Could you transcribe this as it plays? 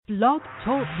Blog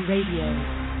Talk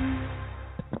Radio.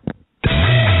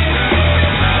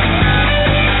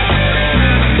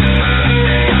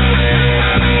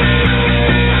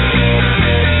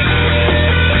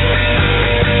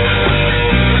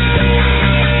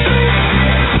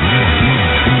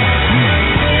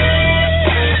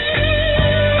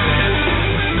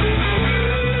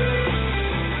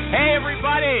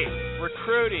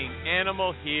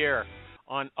 Here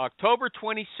on October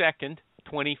 22nd,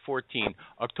 2014,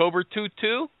 October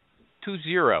 22,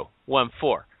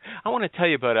 2014. I want to tell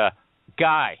you about a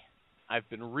guy I've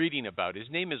been reading about. His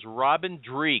name is Robin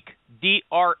Dreeke, Dreeke.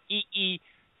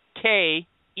 I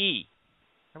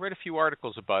read a few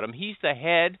articles about him. He's the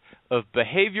head of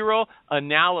behavioral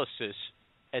analysis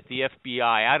at the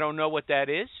FBI. I don't know what that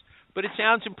is, but it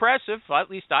sounds impressive. At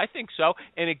least I think so.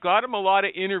 And it got him a lot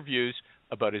of interviews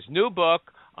about his new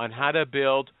book on how to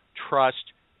build trust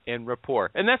and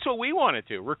rapport. And that's what we want to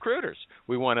do, recruiters.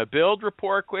 We want to build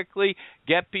rapport quickly,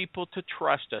 get people to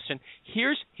trust us. And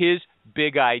here's his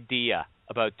big idea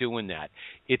about doing that.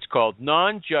 It's called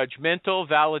non-judgmental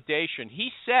validation. He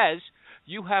says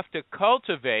you have to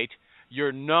cultivate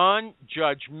your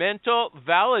non-judgmental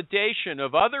validation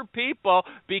of other people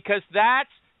because that's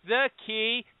the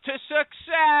key to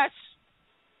success.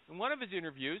 In one of his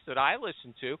interviews that I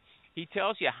listened to, he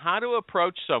tells you how to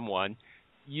approach someone.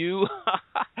 They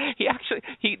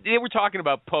were talking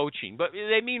about poaching, but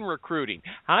they mean recruiting.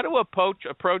 How to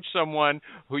approach someone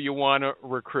who you want to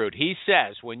recruit. He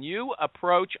says when you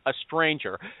approach a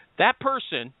stranger, that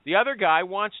person, the other guy,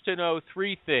 wants to know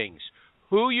three things: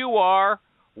 who you are,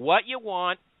 what you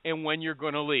want, and when you're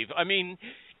going to leave. I mean,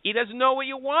 he doesn't know what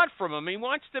you want from him. He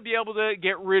wants to be able to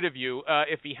get rid of you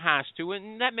if he has to,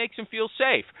 and that makes him feel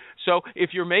safe. So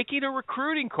if you're making a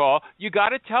recruiting call, you got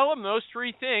to tell him those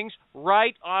three things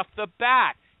right off the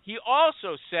bat. He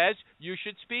also says you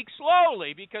should speak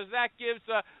slowly because that gives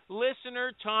the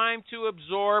listener time to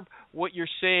absorb what you're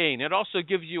saying. It also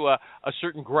gives you a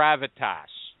certain gravitas,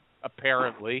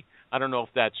 apparently. I don't know if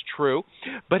that's true.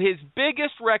 But his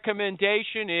biggest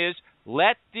recommendation is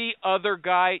let the other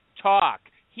guy talk.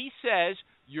 He says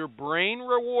your brain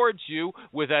rewards you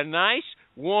with a nice,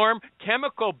 warm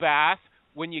chemical bath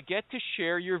when you get to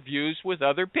share your views with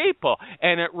other people.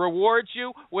 And it rewards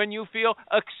you when you feel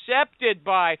accepted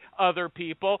by other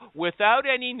people without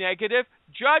any negative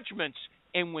judgments.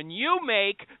 And when you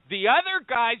make the other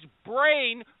guy's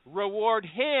brain reward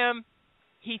him,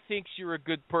 he thinks you're a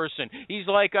good person. He's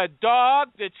like a dog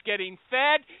that's getting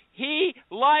fed. He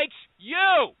likes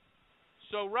you.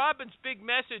 So Robin's big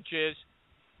message is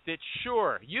that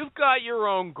sure, you've got your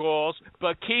own goals,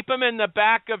 but keep them in the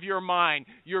back of your mind.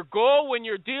 Your goal when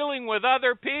you're dealing with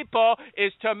other people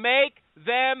is to make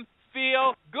them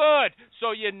feel good.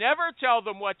 So you never tell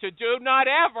them what to do, not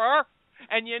ever,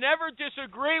 and you never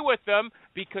disagree with them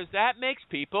because that makes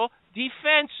people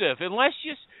defensive. Unless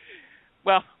you,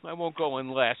 well, I won't go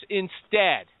unless.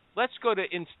 Instead, let's go to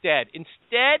instead.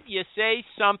 Instead, you say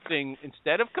something,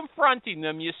 instead of confronting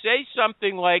them, you say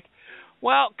something like,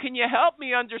 well, can you help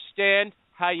me understand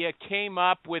how you came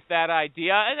up with that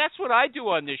idea? And that's what I do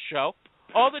on this show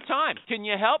all the time. Can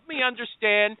you help me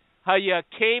understand how you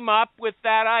came up with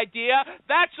that idea?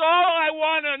 That's all I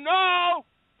want to know.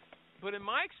 But in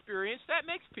my experience, that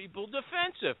makes people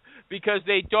defensive because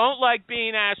they don't like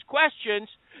being asked questions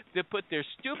that put their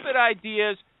stupid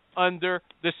ideas under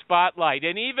the spotlight.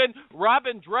 And even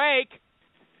Robin Dreeke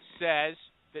says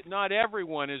that not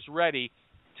everyone is ready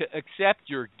to accept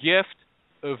your gift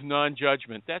of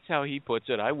non-judgment. That's how he puts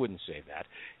it. I wouldn't say that.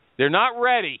 They're not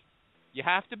ready. You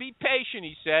have to be patient,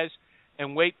 he says,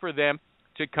 and wait for them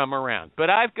to come around. But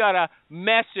I've got a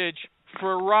message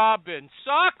for Robin.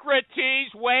 Socrates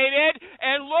waited,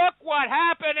 and look what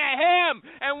happened to him.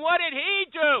 And what did he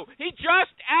do? He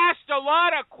just asked a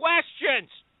lot of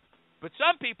questions. But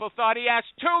some people thought he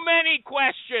asked too many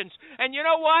questions. And you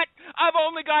know what? I've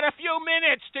only got a few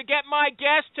minutes to get my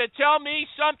guest to tell me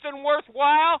something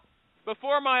worthwhile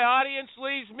before my audience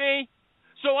leaves me.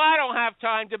 So I don't have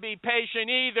time to be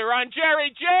patient either. On Jerry,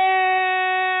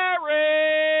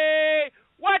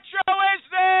 what show is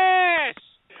this?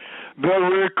 The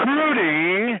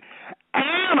Recruiting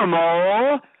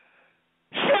Animal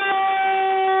Show!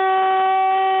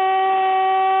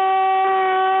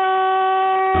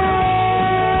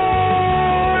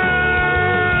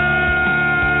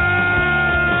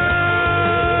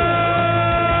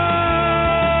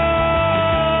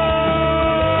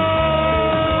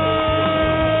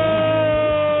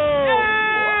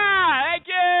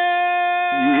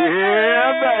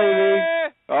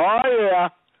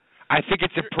 I think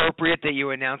it's appropriate that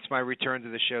you announce my return to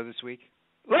the show this week.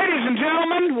 Ladies and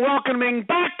gentlemen, welcoming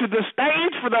back to the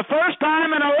stage for the first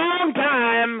time in a long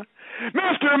time,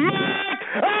 Mr. Mike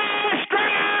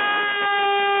Stringer!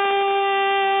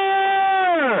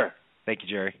 Thank you,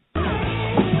 Jerry. I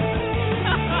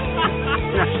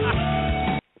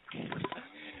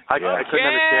couldn't understand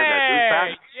that.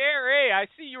 Newsfast? Jerry, I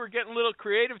see you were getting a little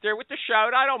creative there with the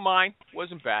shout. I don't mind.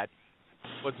 Wasn't bad.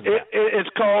 It's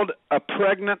called a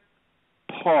pregnant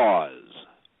pause.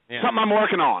 Yeah. Something I'm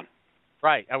working on.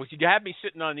 Right. You had me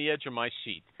sitting on the edge of my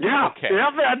seat. Yeah. Okay.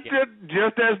 Yeah, that's it,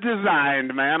 just as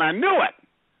designed, man. I knew it.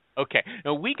 Okay.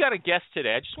 Now, we got a guest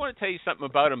today. I just want to tell you something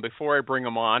about him before I bring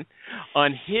him on.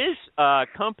 On his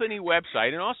company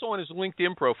website and also on his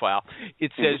LinkedIn profile,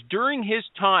 it says during his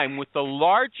time with the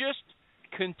largest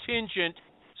contingent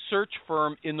search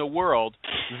firm in the world,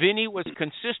 Vinny was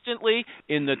consistently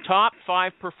in the top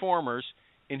 5 performers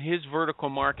in his vertical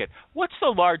market. What's the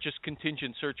largest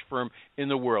contingent search firm in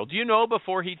the world? Do you know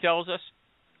before he tells us?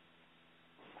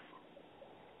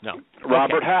 No.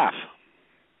 Robert Half.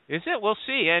 Is it? We'll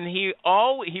see. And he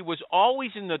was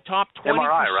always in the top 20%.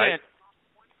 MRI, right?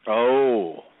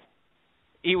 Oh.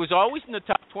 He was always in the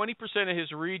top 20% of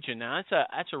his region. Now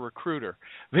that's a recruiter.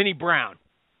 Vinny Brown.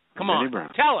 Come on. Brown.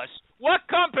 Tell us, what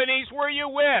companies were you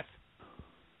with?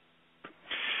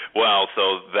 Well,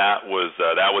 so that was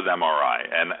MRI,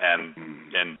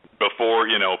 and before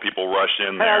people rush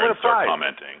in there and start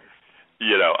commenting,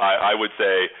 I would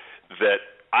say that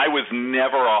I was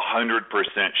never 100%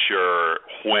 sure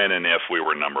when and if we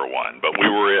were number one, but we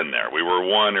were in there. We were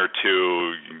 1 or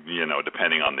 2,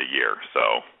 depending on the year.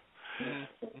 So,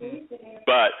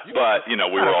 but we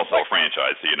were also a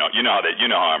franchise. So you know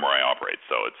how MRI operates.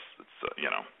 So it's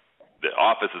the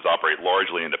offices operate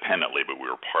largely independently, but we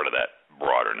were part of that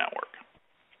broader network.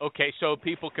 Okay, so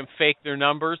people can fake their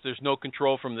numbers. There's no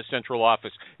control from the central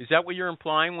office. Is that what you're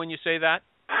implying when you say that?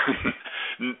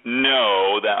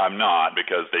 No, that I'm not,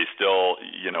 because they still,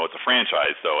 it's a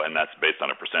franchise, and that's based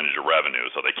on a percentage of revenue,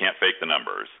 so they can't fake the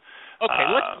numbers. Okay,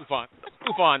 let's move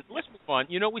on. We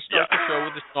start the show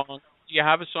with a song. Do you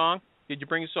have a song? Did you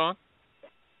bring a song?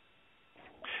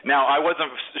 Now, I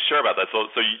wasn't sure about that. So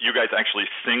you guys actually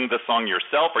sing the song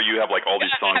yourself, or you have all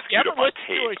these songs queued up on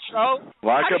tape? To a show?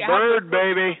 Like a bird,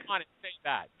 baby. On it, say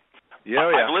that. Yeah.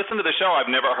 I've listened to the show.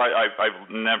 I've never.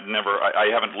 I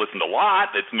haven't listened a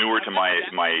lot. It's newer to my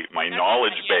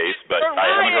knowledge base, but I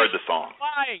haven't heard the song.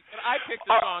 Right. I picked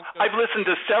the song. I've listened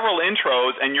to several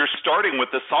intros, and you're starting with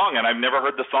the song, and I've never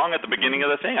heard the song at the beginning of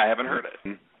the thing. I haven't heard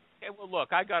it. Okay, well,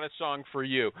 look, I got a song for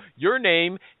you. Your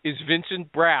name is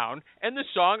Vincent Brown, and the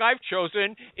song I've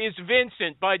chosen is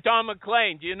Vincent by Don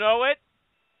McLean. Do you know it?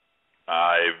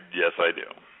 Yes, I do.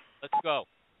 Let's go.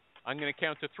 I'm going to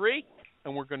count to 3,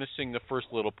 and we're going to sing the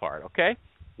first little part, okay?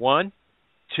 1,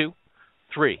 2,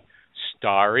 3.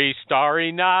 Starry,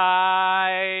 starry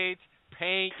night,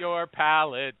 paint your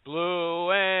palette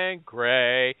blue and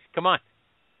gray. Come on.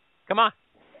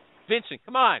 Vincent,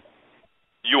 come on.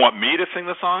 You want me to sing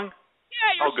the song?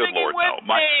 Yeah, you're good singing Lord, with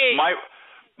no. me.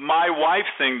 My wife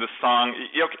sang the song.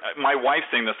 My wife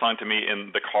sang the song to me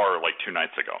in the car 2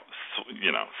 nights ago.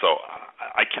 So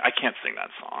I can't sing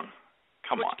that song.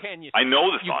 Come on. I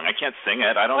know the song. I can't sing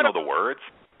it. I don't know the words.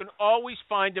 You can always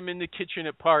find them in the kitchen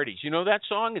at parties. You know that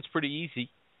song? It's pretty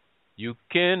easy. You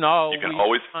can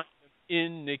always find them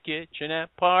in the kitchen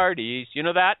at parties. You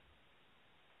know that?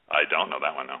 I don't know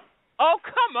that one, no. Oh,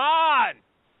 come on.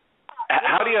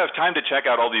 How do you have time to check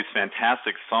out all these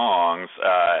fantastic songs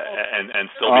and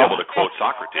still be able to quote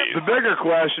Socrates? The bigger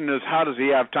question is, how does he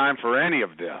have time for any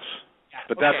of this?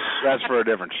 But that's for a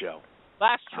different show.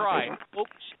 Last try.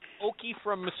 Okie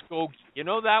from Muskogee. You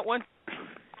know that one?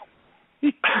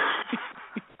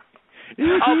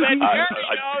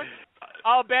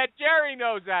 I'll bet Jerry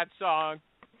knows that song.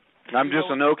 I'm just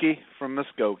an Okie from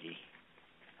Muskogee.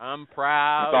 I'm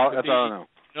proud that's all I know.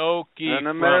 Okie an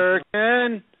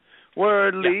American.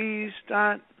 Word least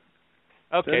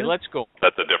Okay, let's go.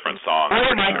 That's a different song.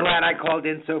 Am I glad I called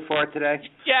in so far today?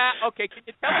 Yeah, okay. Can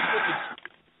you tell us what you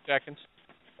seconds?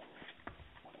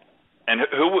 And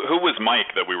who was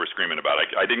Mike that we were screaming about? I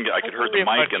could hear the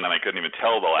Mike, and then I couldn't even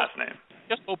tell the last name.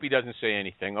 Just hope he doesn't say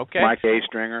anything, okay? Mike A.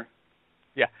 Stringer.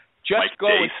 Yeah. Just Mike go.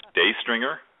 Day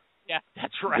Stringer? Yeah,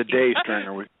 that's right. The Day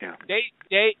Stringer.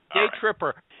 Day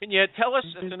Tripper. Can you tell us,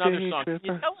 it's another song, can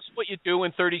you tell us what you do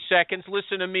in 30 seconds?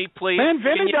 Listen to me, please. Man,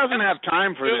 Vinny doesn't have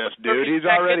time for this, dude. He's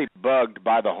already bugged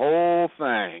by the whole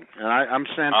thing. And I'm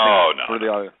sent for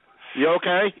the other. You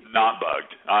okay? Not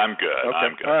bugged. I'm good. Okay.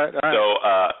 I'm good. All right. So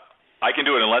I can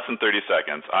do it in less than 30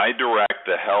 seconds. I direct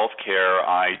the healthcare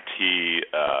IT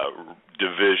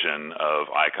division of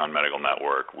Icon Medical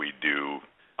Network. We do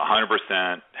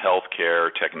 100% healthcare,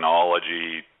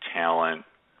 technology, talent,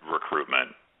 recruitment,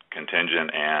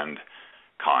 contingent, and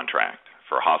contract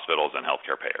for hospitals and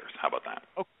healthcare payers. How about that?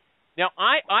 Okay. Now,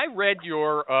 I read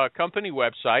your company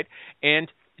website,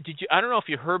 and I don't know if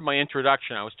you heard my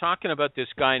introduction. I was talking about this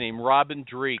guy named Robin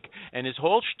Dreek, and his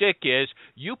whole shtick is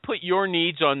you put your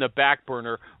needs on the back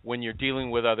burner when you're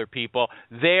dealing with other people.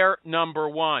 They're number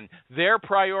one. Their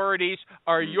priorities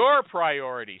are your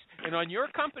priorities. And on your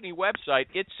company website,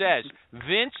 it says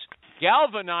Vince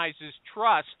galvanizes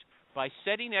trust by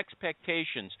setting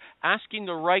expectations, asking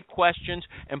the right questions,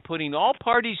 and putting all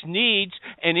parties' needs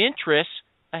and interests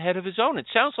ahead of his own. It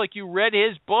sounds like you read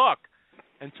his book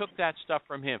and took that stuff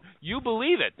from him. You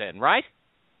believe it then, right?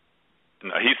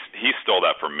 No, he stole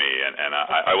that from me, and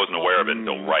I wasn't aware of it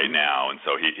until right now, and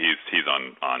so he's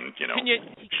on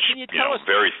Can you tell us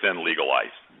very thin legal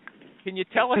ice. Can you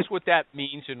tell us what that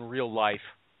means in real life?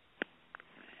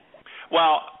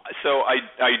 Well, so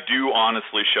I do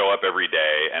honestly show up every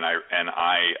day, and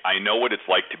I know what it's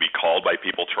like to be called by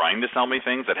people trying to sell me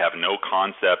things that have no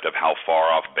concept of how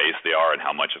far off base they are and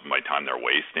how much of my time they're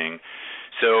wasting.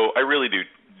 So I really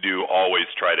do always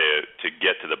try to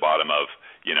get to the bottom of,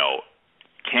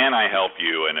 can I help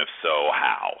you, and if so,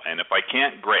 how? And if I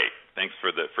can't, great. Thanks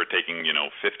for taking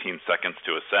 15 seconds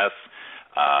to assess,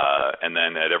 and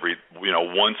then at every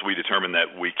once we determine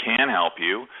that we can help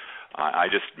you,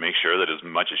 I just make sure that as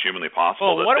much as humanly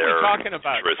possible that what are their we talking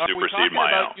about? interests Are we supersede talking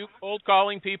my about own. you cold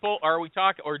calling people? Are we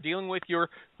talking or dealing with your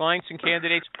clients and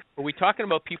candidates? Are we talking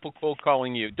about people cold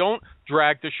calling you? Don't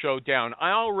drag the show down.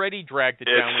 I already dragged it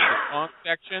down with the song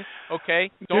section. Okay,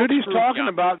 dude, he's talking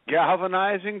about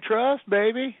galvanizing trust,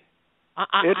 baby.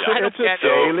 It's a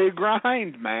daily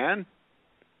grind, man.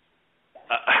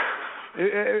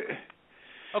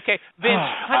 Okay, Vince,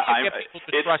 how do you get people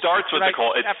to trust you?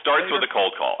 It starts with a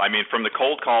cold call. I mean, from the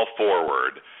cold call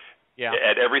forward,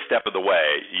 at every step of the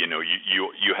way,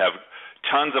 you have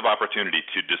tons of opportunity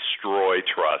to destroy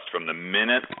trust from the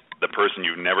minute the person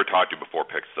you've never talked to before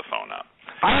picks the phone up.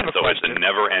 So it's a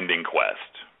never-ending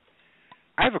quest.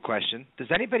 I have a question. Does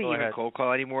anybody even cold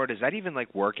call anymore? Does that even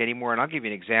work anymore? And I'll give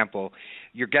you an example.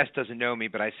 Your guest doesn't know me,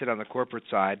 but I sit on the corporate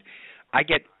side. I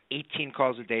get 18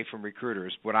 calls a day from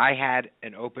recruiters. When I had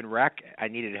an open rec I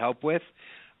needed help with,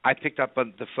 I picked up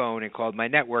on the phone and called my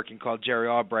network and called Jerry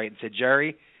Albright and said,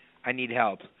 Jerry, I need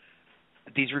help.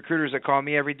 These recruiters that call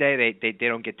me every day, they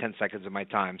don't get 10 seconds of my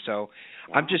time. So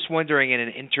I'm just wondering, in an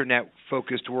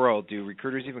internet-focused world, do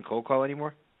recruiters even cold call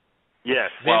anymore?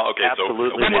 Yes. Well, okay,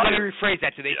 absolutely. So let me rephrase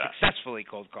that. Do they successfully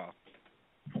cold call?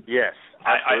 Yes,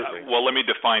 absolutely. Well, let me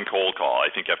define cold call. I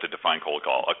think you have to define cold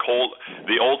call.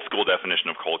 The old school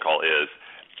definition of cold call is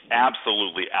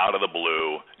absolutely out of the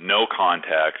blue, no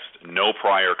context, no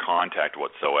prior contact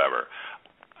whatsoever.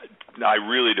 I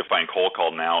really define cold call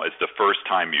now as the first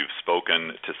time you've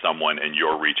spoken to someone and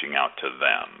you're reaching out to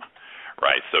them,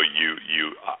 right? So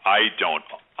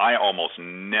I almost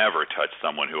never touch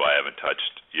someone who I haven't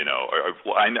touched,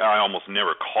 I almost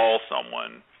never call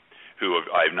someone who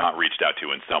I've not reached out to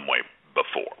in some way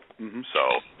before. Mm-hmm. So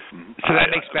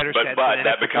that makes better sense. But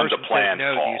that becomes a planned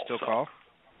call. Do you still call?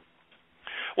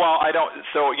 Well, I don't.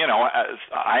 So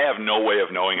I have no way of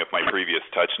knowing if my previous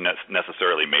touch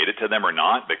necessarily made it to them or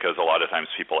not, because a lot of times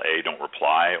people A, don't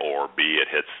reply, or B, it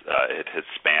hits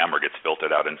spam or gets filtered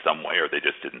out in some way, or they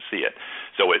just didn't see it.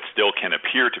 So it still can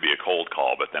appear to be a cold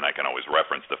call, but then I can always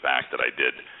reference the fact that I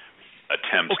did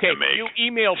attempt to make. You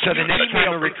email. So the next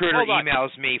time a recruiter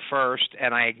emails me first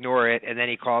and I ignore it, and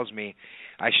then he calls me,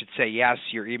 I should say, yes,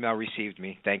 your email received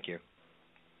me. Thank you.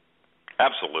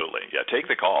 Absolutely. Yeah, take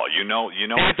the call.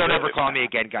 Don't ever call me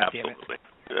again, goddammit. Absolutely.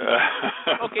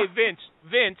 Okay,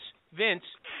 Vince,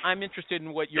 I'm interested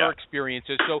in what your experience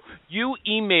is. So you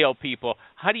email people.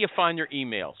 How do you find your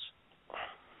emails?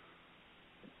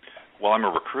 Well, I'm a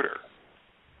recruiter.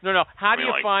 No. How do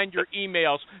you find your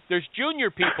emails? There's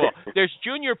junior people. There's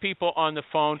junior people on the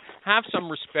phone. Have some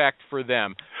respect for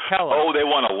them. Tell us. Oh, they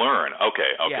want to learn.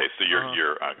 Okay. Yeah. So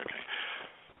you're okay.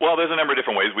 Well, there's a number of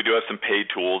different ways. We do have some paid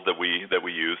tools that we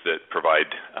use that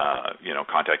provide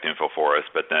contact info for us.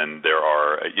 But then there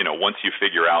are once you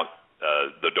figure out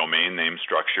the domain name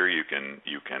structure, you can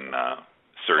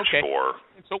search for.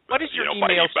 So what is your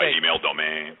email by email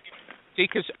domain?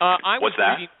 Because I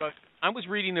was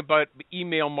reading about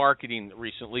email marketing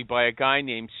recently by a guy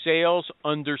named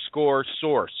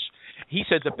Sales_Source. He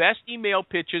said the best email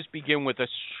pitches begin with a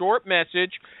short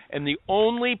message, and the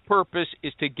only purpose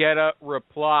is to get a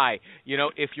reply.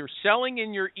 If you're selling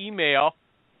in your email,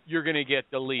 you're going to get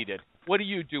deleted. What do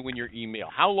you do in your email?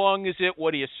 How long is it?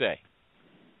 What do you say?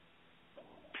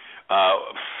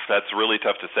 That's really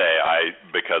tough to say.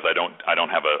 Because I don't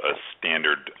have a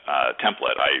standard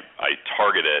template. I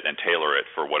target it and tailor it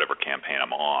for whatever campaign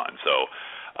I'm on. So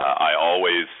I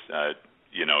always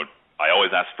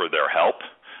ask for their help,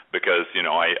 because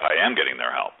I am getting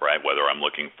their help, right? Whether I'm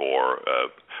looking for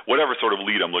whatever sort of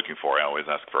lead I'm looking for, I always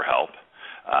ask for help.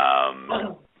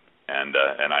 And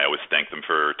I always thank them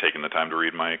for taking the time to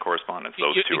read my correspondence.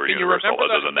 Those two are universal.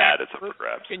 Other than that, it's up for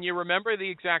grabs. Can you remember the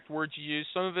exact words you use?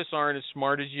 Some of us aren't as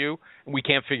smart as you, and we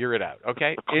can't figure it out.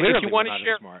 Okay, clearly if you want to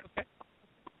share. Okay.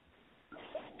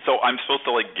 So I'm supposed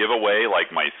to give away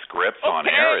my scripts on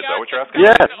air? Is that what you're asking?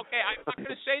 Yes. Okay, I'm not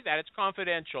going to say that. It's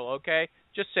confidential. Okay,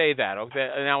 just say that. Okay,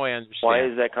 now I understand. Why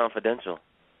is that confidential?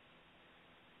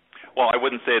 Well, I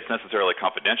wouldn't say it's necessarily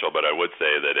confidential, but I would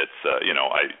say that it's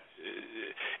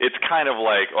it's kind of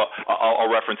like, I'll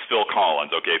reference Phil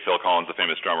Collins. Okay, Phil Collins, the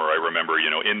famous drummer. I remember,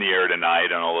 In the Air Tonight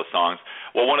and all those songs.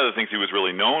 Well, one of the things he was really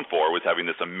known for was having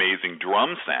this amazing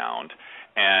drum sound.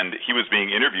 And he was being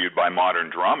interviewed by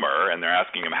Modern Drummer, and they're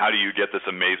asking him, how do you get this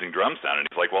amazing drum sound? And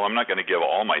he's like, well, I'm not going to give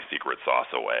all my secret sauce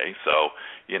away. So,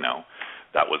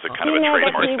 that was a kind of a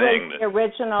trademark thing. The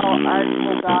original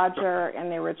Artful Dodger and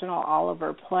the original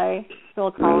Oliver play, Phil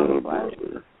Collins was.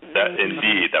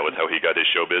 Indeed, that was how he got his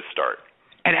showbiz start.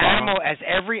 And Animal, as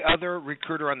every other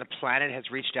recruiter on the planet has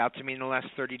reached out to me in the last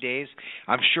 30 days,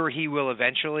 I'm sure he will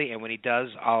eventually, and when he does,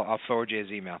 I'll forward you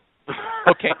his email.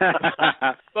 Okay.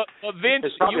 But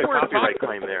Vince, you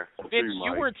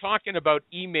weren't talking about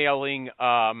emailing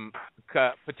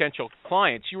potential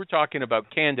clients. You were talking about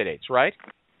candidates, right?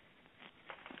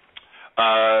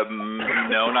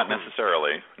 No, not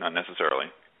necessarily. Not necessarily.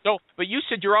 So, but you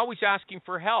said you're always asking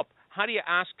for help. How do you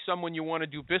ask someone you want to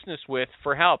do business with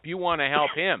for help? You want to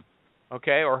help him,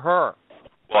 okay, or her.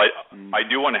 Well, I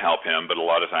do want to help him, but a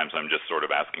lot of times I'm just sort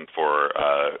of asking for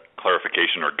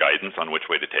clarification or guidance on which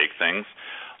way to take things.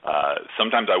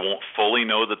 Sometimes I won't fully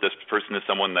know that this person is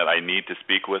someone that I need to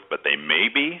speak with, but they may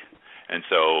be. And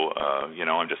so,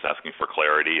 I'm just asking for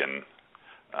clarity and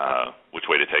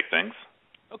which way to take things.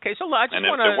 Okay, so I just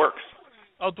want to... And if it works.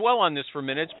 I'll dwell on this for a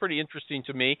minute. It's pretty interesting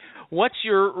to me. What's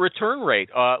your return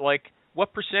rate?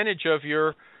 What percentage of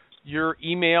your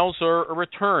emails are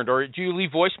returned, or do you leave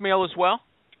voicemail as well?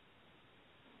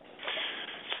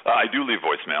 I do leave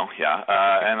voicemail, yeah.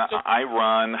 And I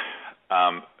run.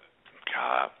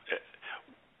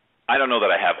 I don't know that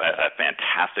I have a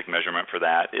fantastic measurement for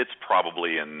that. It's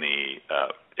probably in the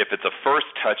if it's a first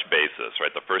touch basis,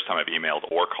 right? The first time I've emailed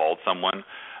or called someone.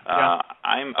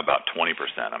 I'm about 20%,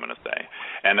 I'm going to say.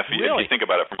 And if you think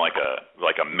about it from like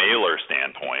a mailer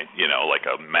standpoint, like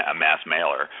a mass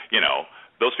mailer,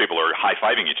 those people are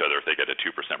high-fiving each other if they get a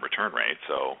 2% return rate.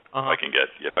 So if I can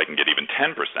get even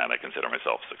 10%, I consider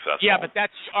myself successful. Yeah, but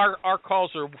that's our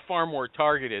calls are far more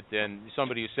targeted than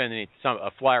somebody who's sending a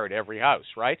flyer to every house,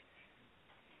 right?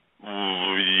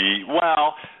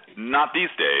 Well, not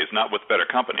these days. Not with better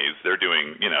companies. They're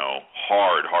doing,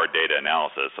 hard data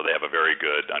analysis, so they have a very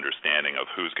good understanding of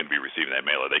who's going to be receiving that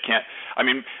mailer. They can't. I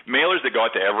mean, mailers that go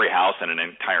out to every house in an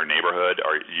entire neighborhood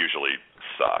are usually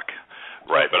suck,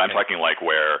 right? But I'm talking like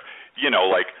where,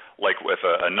 like if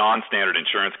a non-standard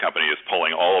insurance company is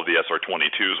pulling all of the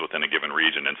SR22s within a given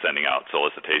region and sending out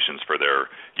solicitations for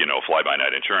their,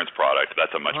 fly-by-night insurance product,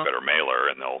 that's a much better mailer,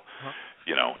 and they'll.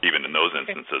 Even in those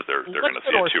instances, they're going to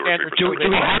see a 2 or 3%. Do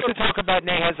we have to talk about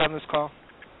NAHES on this call?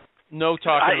 No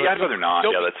talking. I'd rather not.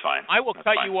 Yeah, that's fine. I will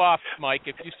cut you off, Mike,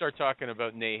 if you start talking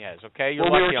about NAHES. Okay? We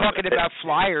were talking about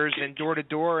flyers and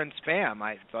door-to-door and spam.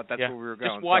 I thought that's where we were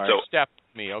going. Just watch your step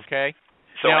with me, okay?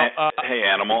 So, hey,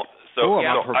 Animal. So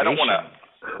I don't want to.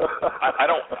 I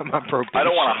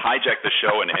don't want to hijack the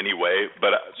show in any way,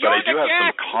 but I do have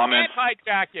some comments. You can't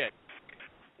hijack it.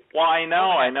 Well, I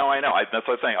know. That's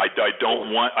what I'm saying. I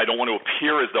don't want to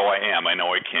appear as though I am. I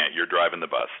know I can't. You're driving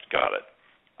the bus. Got it.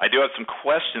 I do have some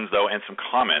questions though and some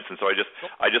comments, and so I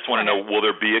just want to know, will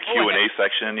there be a Q&A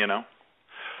section?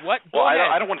 What? Well,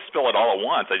 I don't want to spill it all at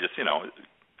once. I just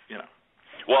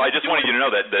Well, I just wanted you to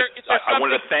know that I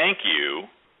wanted to thank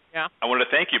you. Yeah. I wanted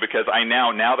to thank you because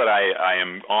now that I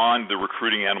am on the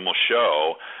Recruiting Animal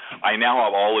show, I now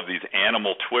have all of these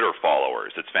animal Twitter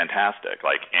followers. It's fantastic.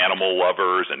 Like Animal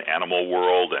Lovers and Animal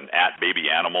World and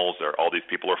 @BabyAnimals. All these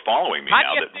people are following me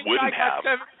now that wouldn't have.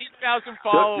 17,000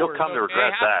 followers. You'll come to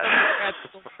regret that.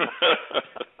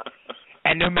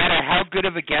 And no matter how good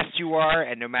of a guest you are,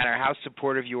 and no matter how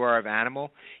supportive you are of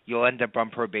Animal, you'll end up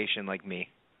on probation like me.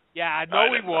 Yeah, no,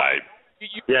 we won't.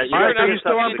 You're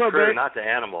still on probation, not the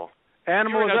Animal.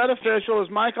 Animal, is that official? Is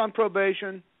Mike on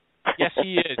probation? Yes,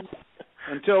 he is.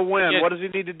 Until when? What does he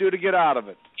need to do to get out of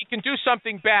it? He can do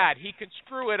something bad. He can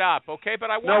screw it up, okay? But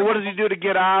I want. No, what does he do to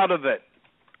get out of it?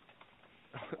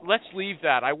 let's leave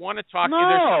that. I want to talk to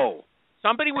you.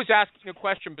 Somebody was asking a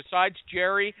question besides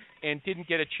Jerry and didn't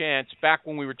get a chance back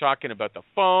when we were talking about the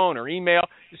phone or email.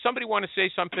 Does somebody want to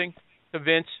say something to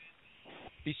Vince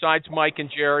besides Mike and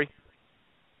Jerry?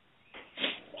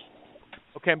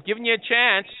 Okay, I'm giving you a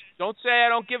chance. Don't say I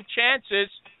don't give chances.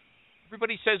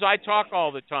 Everybody says I talk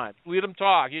all the time. Let them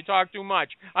talk. You talk too much.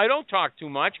 I don't talk too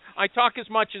much. I talk as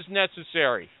much as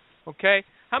necessary. Okay?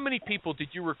 How many people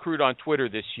did you recruit on Twitter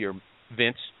this year,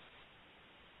 Vince?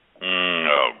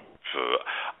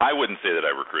 I wouldn't say that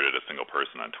I recruited a single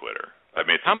person on Twitter. How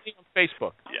many on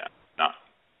Facebook? Yeah, none.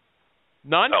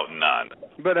 None? Oh, none.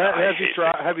 But have you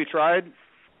tried? Have you tried?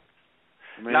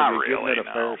 Not really. Given it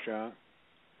a fair shot?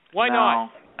 Why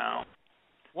not? No.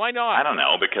 Why not? I don't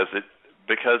know because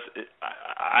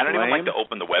I don't even like to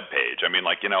open the web page. I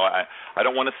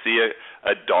don't want to see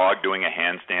a dog doing a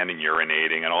handstand and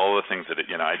urinating and all the things that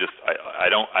I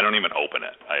don't even open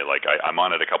it. I'm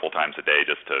on it a couple times a day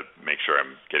just to make sure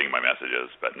I'm getting my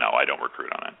messages. But no, I don't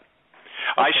recruit on it.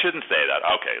 Okay. I shouldn't say that.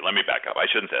 Okay, let me back up. I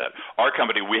shouldn't say that. Our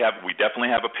company, we definitely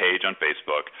have a page on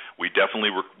Facebook. We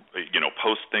definitely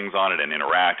post things on it and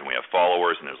interact, and we have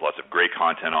followers, and there's lots of great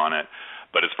content on it.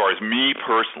 But as far as me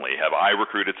personally, have I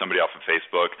recruited somebody off of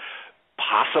Facebook?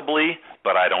 Possibly,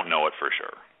 but I don't know it for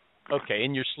sure. Okay,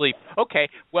 in your sleep. Okay,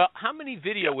 well, how many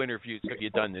video interviews have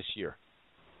you done this year?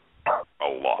 A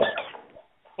lot.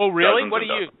 Oh, really? What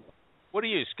do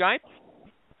you use, Skype?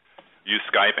 Use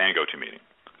Skype and GoToMeeting.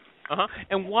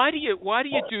 And why do you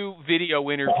do video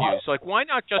interviews? Like, why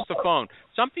not just the phone?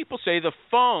 Some people say the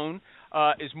phone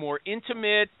is more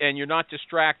intimate and you're not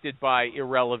distracted by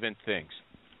irrelevant things.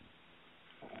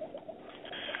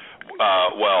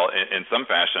 Well, in some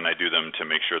fashion, I do them to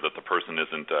make sure that the person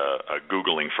isn't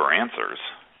Googling for answers.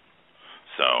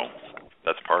 So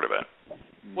that's part of it.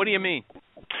 What do you mean?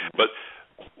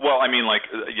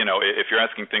 If you're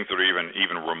asking things that are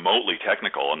even remotely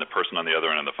technical, and the person on the other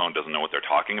end of the phone doesn't know what they're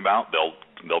talking about, they'll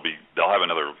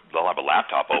have a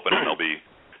laptop open and they'll be,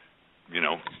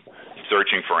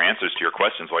 searching for answers to your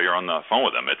questions while you're on the phone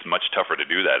with them. It's much tougher to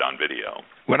do that on video.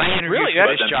 When I interviewed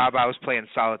for this job, I was playing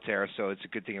solitaire, so it's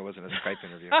a good thing it wasn't a Skype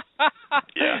interview.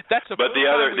 Yeah, but the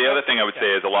other thing I would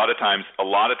say is a lot of times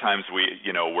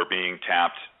we're being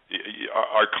tapped.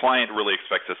 Our client really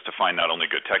expects us to find not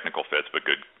only good technical fits, but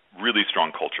good, really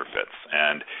strong culture fits,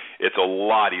 and it's a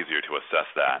lot easier to assess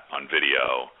that on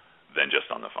video than just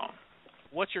on the phone.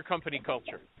 What's your company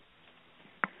culture?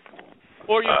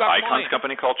 Or you've got Icon's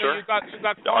company culture? So you've got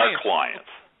clients. Our clients.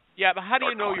 Yeah, but how do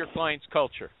you know your client's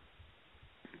culture?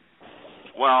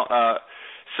 Well,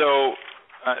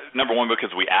 number one, because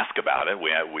we ask about it.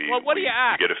 We what do you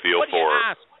ask? We get a feel for.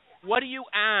 What do you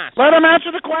ask? Let him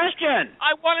answer the question.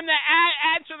 I want him to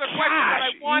answer the question that I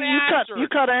want answered. You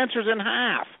cut answers in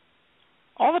half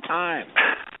all the time.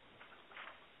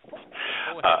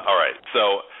 All right.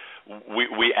 So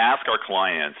we ask our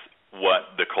clients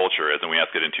what the culture is, and we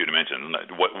ask it in two dimensions.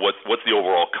 What's the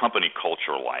overall company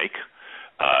culture like?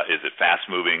 Is it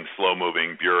fast-moving,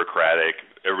 slow-moving, bureaucratic,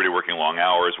 everybody working long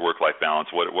hours, work-life balance?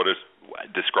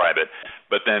 Describe it.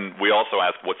 But then we also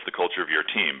ask, what's the culture of your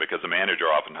team? Because the manager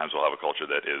oftentimes will have a culture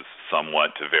that is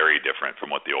somewhat to very different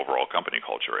from what the overall company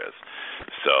culture is.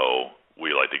 So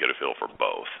we like to get a feel for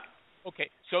both. Okay,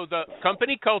 so the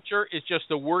company culture is just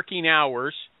the working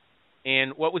hours,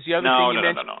 and what was the other thing you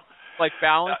mentioned? No. Like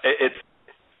balance?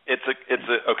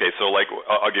 Okay, so like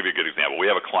I'll give you a good example. We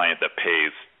have a client that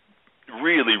pays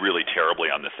really, really terribly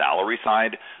on the salary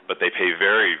side, but they pay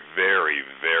very, very,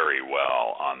 very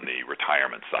well on the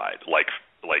retirement side, like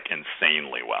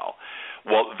insanely well.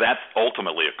 Well, that's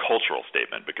ultimately a cultural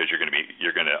statement because you're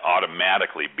going to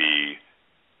automatically be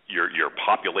your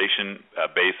population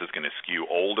base is going to skew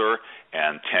older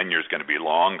and tenure is going to be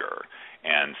longer.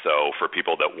 And so for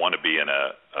people that want to be in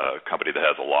a company that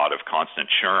has a lot of constant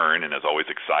churn and is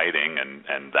always exciting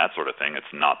and that sort of thing,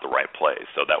 it's not the right place.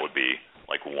 So that would be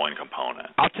like one component.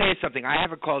 I'll tell you something. I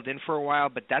haven't called in for a while,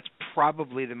 but that's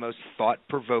probably the most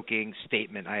thought-provoking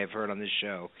statement I have heard on this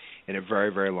show in a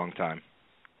very, very long time.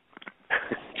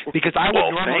 Because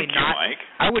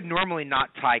I would normally not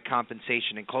tie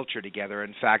compensation and culture together.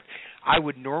 In fact, I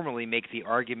would normally make the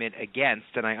argument against,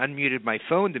 and I unmuted my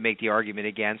phone to make the argument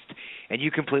against, and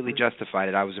you completely justified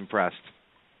it. I was impressed.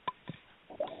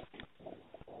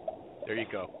 There you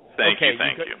go. Thank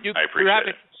you. I appreciate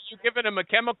it. You're giving him a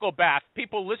chemical bath.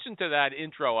 People listen to that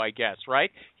intro, I guess,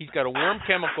 right? He's got a warm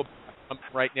chemical bath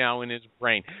right now in his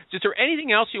brain. Is there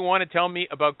anything else you want to tell me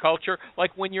about culture?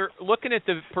 Like when you're looking at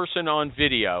the person on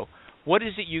video, what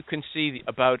is it you can see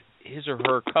about his or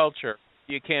her culture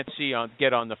you can't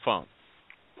get on the phone?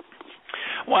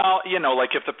 Well,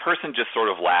 like if the person just sort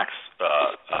of lacks,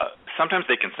 sometimes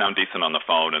they can sound decent on the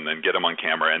phone and then get them on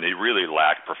camera and they really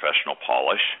lack professional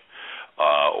polish,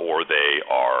 or they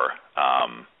are,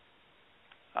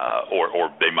 or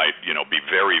they might, be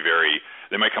very, very,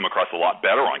 they might come across a lot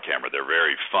better on camera. They're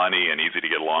very funny and easy to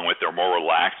get along with. They're more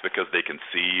relaxed because they can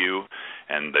see you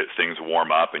and things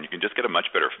warm up and you can just get a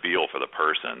much better feel for the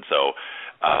person. So,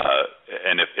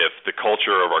 and if the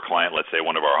culture of our client, let's say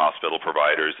one of our hospital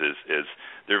providers is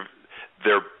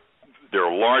they're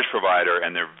a large provider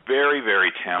and they're very,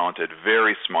 very talented,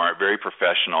 very smart, very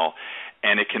professional,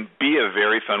 and it can be a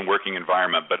very fun working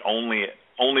environment, but only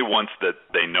once that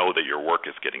they know that your work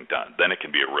is getting done. Then it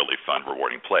can be a really fun,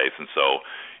 rewarding place. And so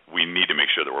we need to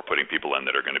make sure that we're putting people in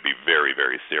that are going to be very,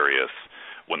 very serious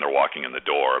when they're walking in the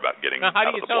door about getting out of the block.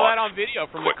 How do you tell that on video?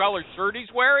 From the colored shirt he's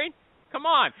wearing? Come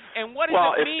on. And what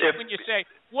does it mean when you say,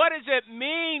 what does it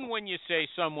mean when you say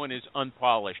someone is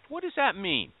unpolished? What does that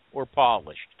mean, or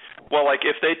polished? Well, like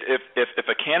if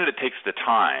a candidate takes the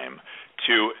time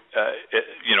to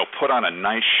put on a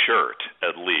nice shirt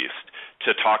at least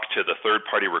to talk to the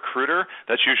third-party recruiter,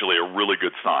 that's usually a really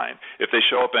good sign. If they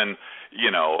show up in,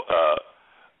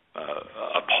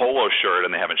 a polo shirt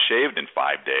and they haven't shaved in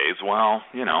 5 days, well,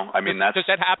 that's... Does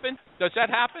that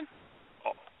happen?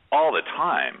 All the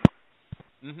time.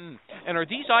 Mm-hmm. And are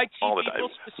these IT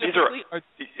people specifically?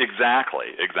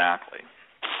 Exactly.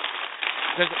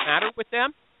 Does it matter with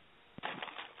them?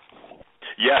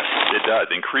 Yes, it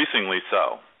does, increasingly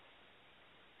so.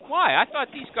 Why? I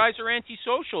thought these guys are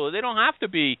antisocial. They don't have to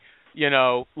be,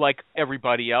 like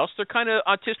everybody else. They're kind of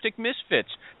autistic misfits.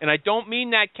 And I don't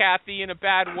mean that, Kathy, in a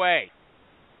bad way.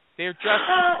 They're just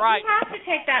right. You have to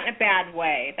take that in a bad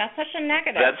way. That's such a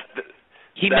negative.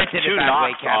 He meant it in a bad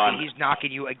way, Kathy. He's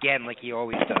knocking you again like he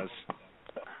always does.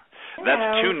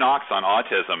 That's 2 knocks on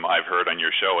autism I've heard on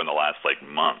your show in the last,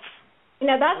 month.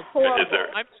 That's horrible.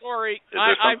 I'm sorry.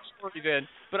 I'm sorry then.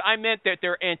 But I meant that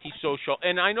they're antisocial.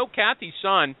 And I know Kathy's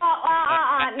son.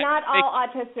 Not all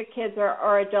autistic kids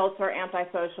or adults are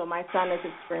antisocial. My son is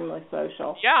extremely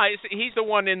social. Yeah, he's the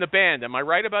one in the band. Am I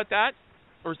right about that?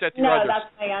 Or is that the other? No,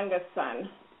 that's my youngest son.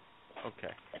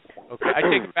 Okay. I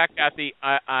take it back, Kathy.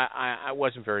 I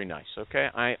wasn't very nice, okay?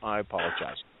 I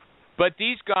apologize. But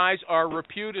these guys are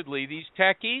reputedly, these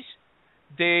techies,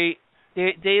 they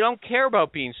don't care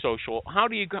about being social.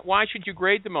 Why should you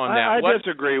grade them on that? I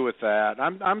disagree with that.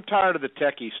 I'm tired of the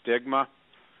techie stigma.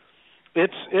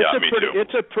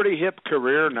 It's a pretty hip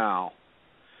career now.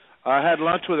 I had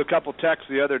lunch with a couple techs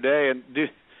the other day, and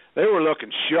they were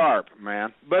looking sharp,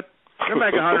 man. But they're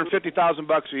making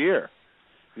 $150,000 a year.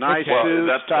 Nice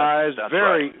suits, ties,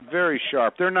 very, very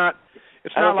sharp. They're not.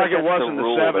 It's not like it was in the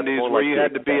 70s where you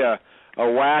had to be a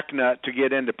whack nut to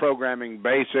get into programming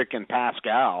BASIC and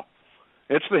Pascal.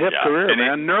 It's the hip career,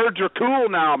 man. Nerds are cool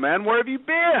now, man. Where have you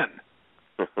been?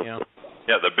 Yeah,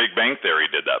 the Big Bang Theory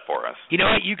did that for us. You know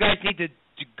what? You guys need to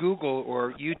Google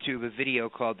or YouTube a video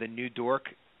called The New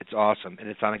Dork. It's awesome, and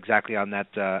it's exactly on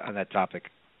that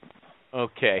topic.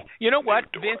 Okay. You know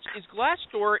what, Vince, is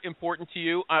Glassdoor important to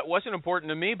you? It wasn't important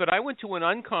to me, but I went to an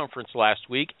unconference last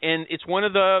week, and it's one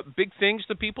of the big things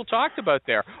the people talked about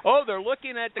there. Oh, they're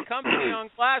looking at the company on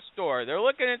Glassdoor.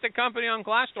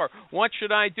 What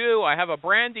should I do? I have a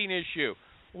branding issue.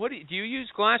 Do you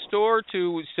use Glassdoor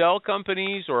to sell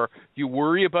companies, or do you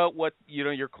worry about what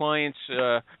your client's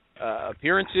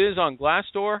appearance is on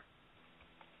Glassdoor?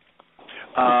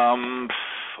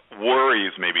 Worry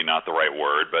is maybe not the right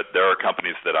word, but there are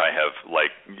companies that I have,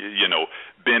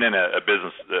 been in a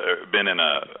business, been in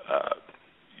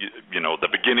the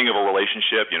beginning of a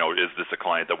relationship. Is this a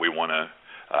client that we want to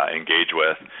engage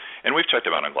with? And we've checked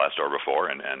them out on Glassdoor before,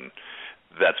 and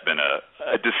that's been a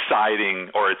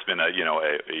deciding, or it's been a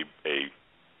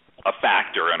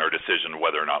factor in our decision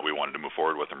whether or not we wanted to move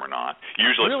forward with them or not.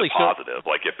 Usually it's positive,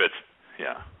 like if it's,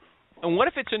 And what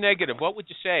if it's a negative? What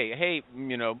would you say? Hey,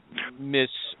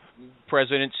 Miss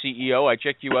President, CEO, I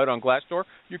checked you out on Glassdoor.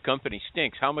 Your company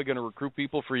stinks. How am I going to recruit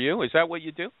people for you? Is that what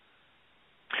you do?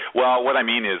 Well, what I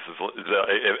mean is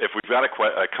if we've got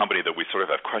a company that we sort of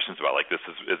have questions about, like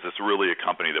is this really a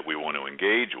company that we want to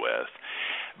engage with,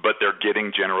 but they're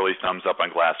getting generally thumbs up on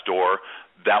Glassdoor,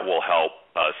 that will help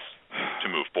us to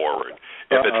move forward.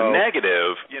 If it's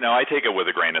negative, I take it with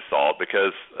a grain of salt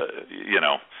because,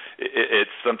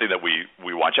 it's something that we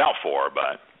watch out for,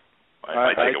 but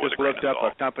I take it with a grain of salt. I just looked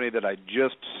up a company that I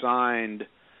just signed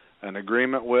an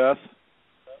agreement with.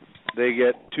 They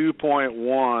get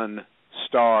 2.1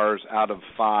 stars out of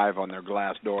 5 on their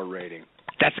Glassdoor rating.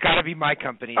 That's got to be my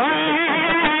company.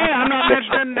 I'm not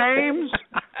mentioning names.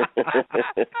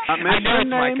 I know it's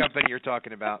my company you're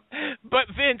talking about. But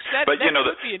Vince, that could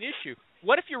be an issue.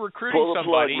 what if you're recruiting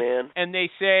somebody and they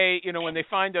say, when they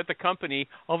find out the company,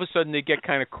 all of a sudden they get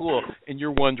kind of cool, and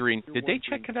you're wondering, did they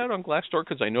check it out on Glassdoor?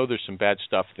 Because I know there's some bad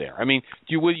stuff there. I mean,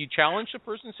 will you challenge the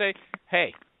person and say,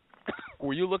 hey,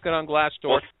 were you looking on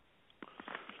Glassdoor?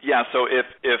 Yeah, so if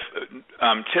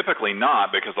typically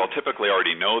not, because I'll typically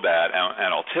already know that,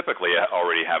 and I'll typically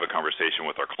already have a conversation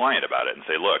with our client about it and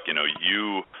say, look,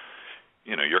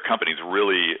 your company's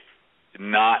really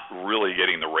not really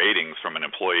getting the ratings from an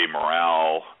employee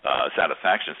morale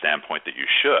satisfaction standpoint that you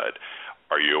should.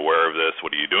 Are you aware of this?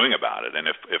 What are you doing about it? And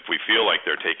if we feel like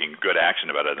they're taking good action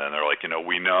about it, then they're like,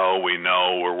 we know,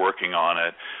 we're working on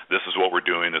it. This is what we're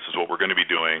doing. This is what we're going to be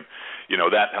doing.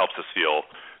 That helps us feel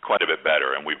quite a bit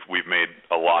better. And we've made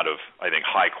a lot of, I think,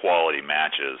 high quality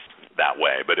matches that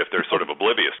way. But if they're sort of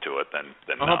oblivious to it, then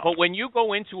no. But when you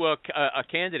go into a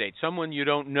candidate, someone you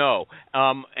don't know,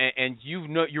 and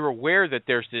you're aware that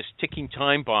there's this ticking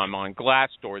time bomb on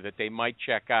Glassdoor that they might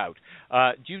check out,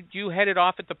 do you head it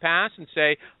off at the pass and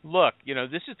say, look,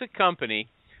 this is the company,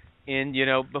 and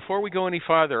before we go any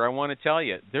farther, I want to tell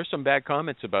you there's some bad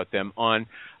comments about them on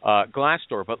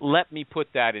Glassdoor, but let me put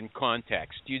that in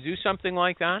context. Do you do something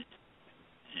like that?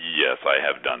 Yes, I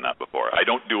have done that before. I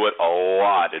don't do it a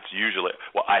lot. It's usually,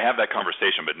 I have that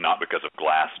conversation, but not because of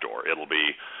Glassdoor. It'll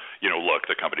be, look,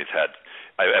 the company's had,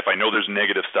 if I know there's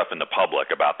negative stuff in the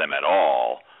public about them at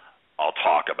all, I'll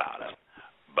talk about it.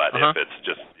 But if it's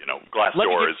just,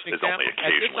 Glassdoor is only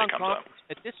occasionally comes up.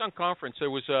 At this conference,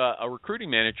 there was a recruiting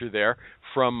manager there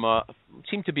from,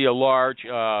 seemed to be a large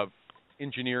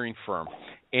engineering firm,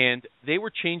 and they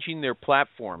were changing their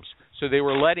platforms. So they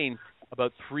were letting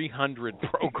about 300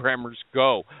 programmers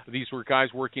go. These were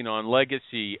guys working on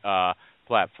legacy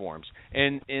platforms.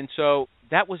 And so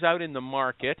that was out in the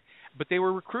market, but they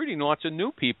were recruiting lots of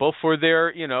new people for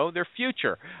their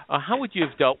future. How would you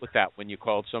have dealt with that when you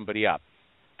called somebody up?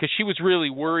 Because she was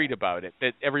really worried about it,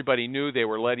 that everybody knew they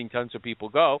were letting tons of people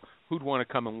go. Who'd want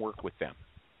to come and work with them?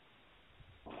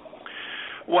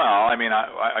 Well, I mean,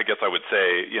 I guess I would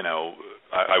say,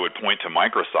 I would point to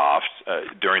Microsoft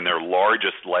during their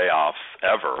largest layoffs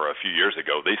ever a few years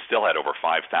ago. They still had over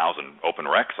 5,000 open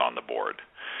recs on the board.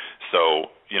 So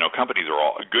good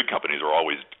companies are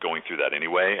always going through that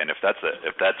anyway. And if that's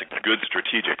a good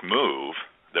strategic move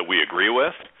that we agree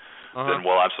with, then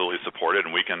we'll absolutely support it,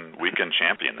 and we can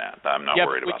champion that. I'm not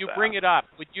worried about that. Would you bring it up?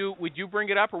 Would you bring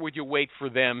it up, or would you wait for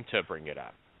them to bring it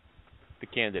up? The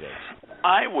candidates.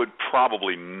 I would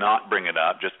probably not bring it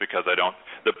up just because it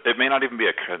may not even be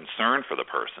a concern for the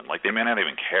person. Like, they may not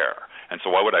even care. And so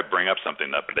why would I bring up something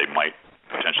that they might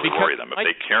potentially worry them? If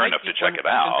they care enough to check it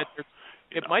out.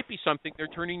 It might be something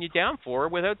they're turning you down for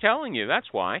without telling you.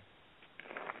 That's why.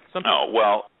 I don't know.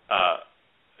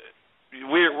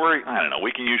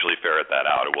 We can usually ferret that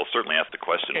out, or we'll certainly ask the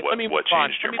question, what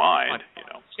changed your mind?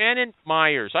 Shannon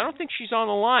Myers. I don't think she's on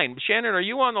the line. Shannon, are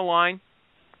you on the line?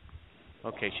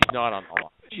 Okay, she's not on the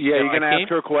line. Yeah, you going to ask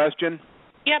her a question?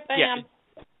 Yep, I am.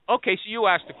 Okay, so you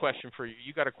asked a question for you.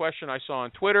 You got a question I saw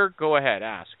on Twitter. Go ahead,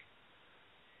 ask.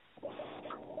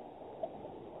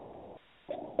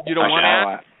 You don't want to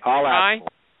ask? I'll ask.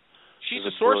 She's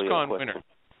a SourceCon winner.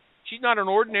 She's not an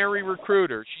ordinary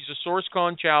recruiter. She's a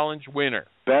SourceCon Challenge winner.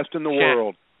 Best in the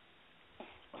world.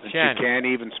 Shannon. She can't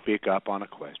even speak up on a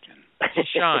question. She's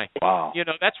shy. Wow.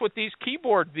 That's what these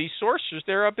sourcers,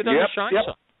 they're up in the shy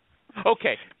side.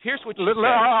 Okay, here's what you said.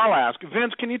 I'll ask.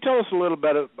 Vince, can you tell us a little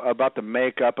bit about the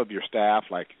makeup of your staff,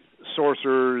 like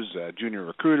sourcers, junior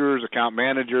recruiters, account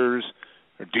managers?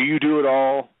 Or do you do it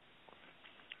all?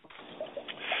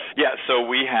 Yeah, so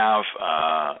we have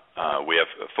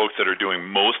folks that are doing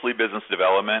mostly business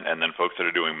development, and then folks that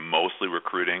are doing mostly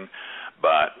recruiting,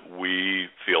 but we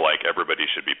feel like everybody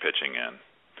should be pitching in.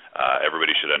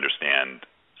 Everybody should understand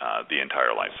the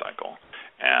entire life cycle.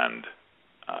 And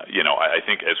I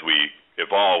think as we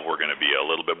evolve, we're going to be a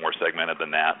little bit more segmented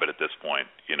than that. But at this point,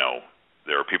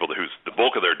 there are people whose the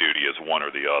bulk of their duty is one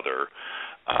or the other,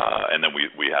 and then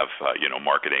we have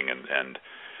marketing and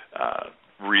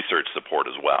research support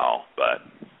as well. But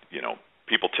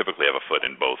people typically have a foot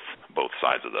in both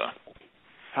sides of the.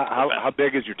 How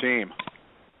big is your team?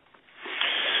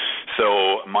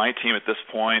 So my team at this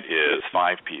point is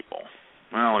 5 people.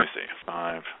 Well, let me see,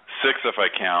 5, 6 if I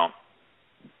count.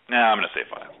 I'm going to say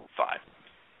 5.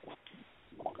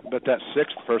 But that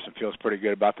 6th person feels pretty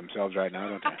good about themselves right now,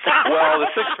 don't they? Well, the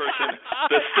sixth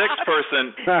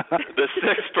person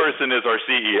is our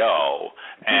CEO,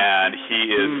 and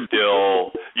he is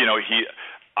still,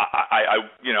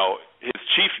 his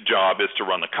chief job is to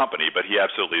run the company, but he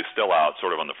absolutely is still out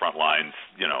sort of on the front lines,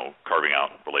 carving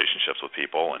out relationships with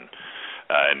people and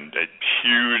and a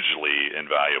hugely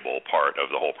invaluable part of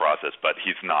the whole process. But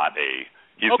he's not a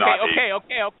Okay.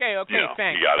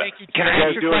 Thanks. Thank you. Can I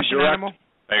ask you a question, Animal?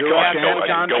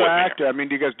 Contract? I mean,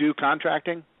 do you guys do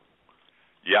contracting?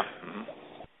 Yeah.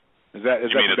 Mm-hmm. Is that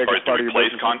you mean the biggest part of your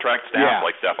business? Contract staff, yeah.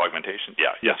 like staff augmentation?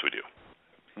 Yeah. Yes, we do.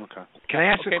 Okay. Can I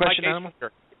ask a question, Animal?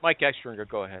 Mike Extringer,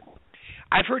 go ahead.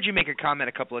 I've heard you make a comment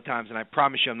a couple of times, and I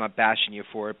promise you I'm not bashing you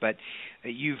for it, but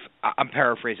I'm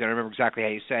paraphrasing. I don't remember exactly how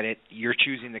you said it. You're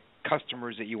choosing the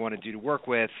customers that you want to do work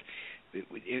with,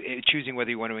 choosing whether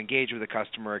you want to engage with a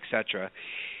customer, etc.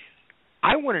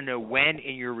 I want to know when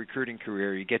in your recruiting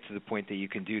career you get to the point that you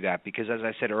can do that, because as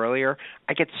I said earlier,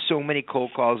 I get so many cold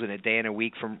calls in a day and a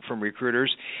week from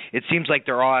recruiters. It seems like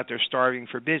they're all out there starving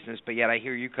for business, but yet I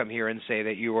hear you come here and say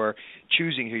that you are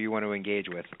choosing who you want to engage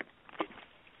with.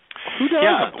 Who doesn't?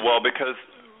 Yeah, well, because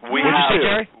we have.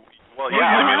 Jerry? Well, yeah,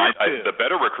 I mean, the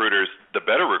better recruiters,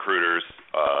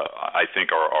 I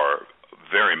think are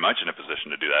very much in a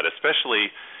position to do that, especially.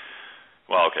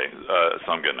 Well, okay, so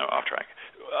I'm getting off track.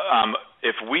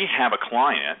 If we have a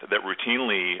client that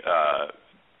routinely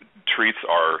treats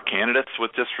our candidates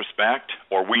with disrespect,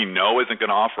 or we know isn't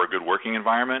going to offer a good working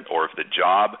environment, or if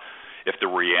the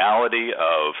reality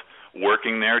of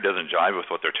working there doesn't jive with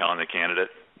what they're telling the candidate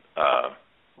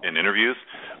in interviews,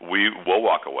 we will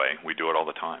walk away. We do it all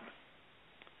the time.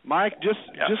 Mike, just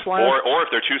or if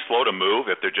they're too slow to move,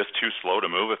 if their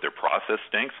process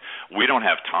stinks, we don't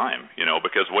have time,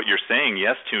 because what you're saying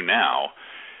yes to now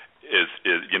is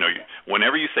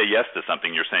whenever you say yes to something,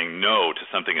 you're saying no to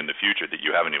something in the future that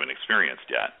you haven't even experienced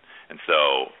yet. And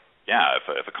so, yeah,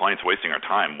 if a client's wasting our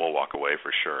time, we'll walk away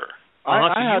for sure.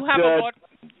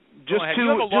 Just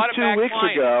 2 weeks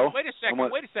ago. Wait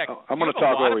a second. I'm going to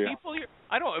talk over you.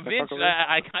 Vince,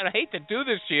 I kind of hate to do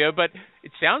this to you, but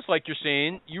it sounds like you're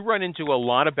saying you run into a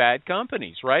lot of bad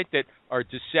companies, right, that are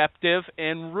deceptive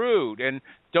and rude and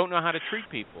don't know how to treat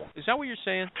people. Is that what you're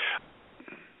saying?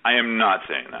 I am not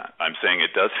saying that. I'm saying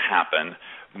it does happen.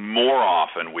 More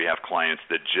often we have clients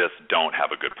that just don't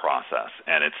have a good process,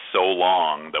 and it's so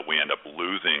long that we end up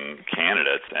losing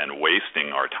candidates and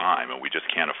wasting our time, and we just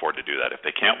can't afford to do that. If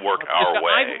they can't work our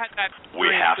way,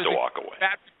 we have to walk away.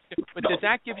 But does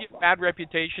that give you a bad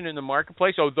reputation in the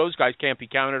marketplace? Oh, those guys can't be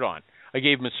counted on. I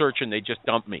gave them a search and they just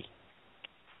dumped me.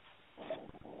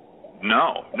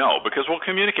 No, because we'll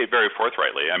communicate very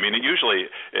forthrightly. I mean,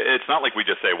 it's not like we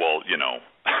just say, well,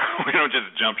 we don't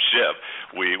just jump ship.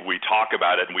 We talk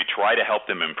about it and we try to help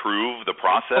them improve the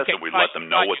process, and we let them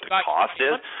know what the cost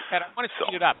is. I want to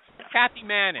speed it up. Kathy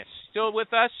Manis, still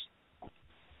with us?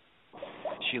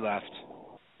 She left.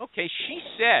 Okay, she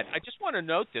said, I just want to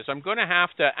note this. I'm going to have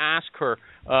to ask her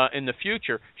in the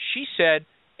future. She said,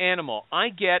 Animal, I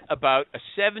get about a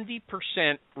 70%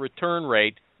 return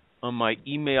rate on my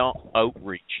email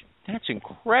outreach. That's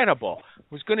incredible. I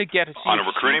was going to get to see on a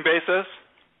recruiting basis?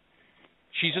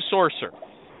 She's a sourcer.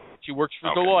 She works for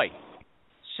Deloitte.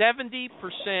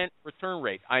 70% return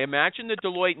rate. I imagine the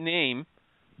Deloitte name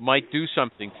might do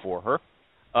something for her.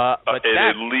 But it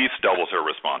at least doubles her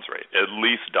response rate. At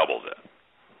least doubles it.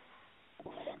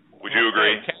 Would you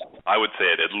agree? I would say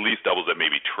it at least doubles it,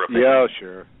 maybe triples it. Yeah,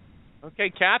 sure.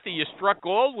 Okay, Kathy, you struck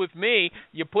gold with me.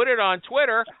 You put it on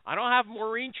Twitter. I don't have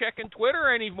Maureen checking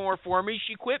Twitter anymore for me.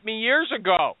 She quit me years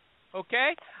ago.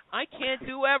 Okay? I can't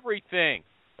do everything.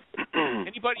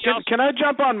 Anybody else? Can I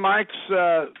jump on Mike's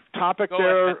topic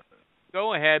there?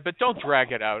 Go ahead, but don't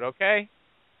drag it out, okay?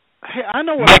 Hey, I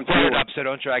know what Mike I'm doing. It up, so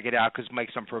don't drag it out because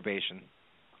Mike's on probation.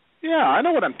 Yeah, I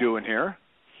know what I'm doing here.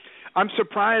 I'm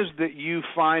surprised that you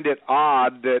find it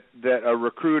odd that a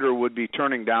recruiter would be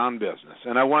turning down business.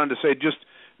 And I wanted to say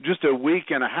just a week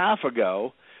and a half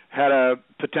ago, had a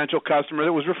potential customer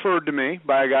that was referred to me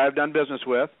by a guy I've done business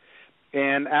with.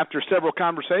 And after several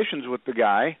conversations with the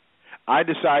guy, I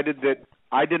decided that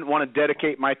I didn't want to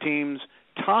dedicate my team's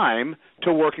time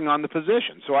to working on the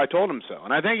position. So I told him so.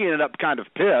 And I think he ended up kind of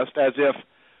pissed, as if,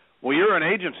 well, you're an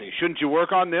agency. Shouldn't you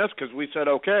work on this? Because we said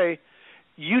okay.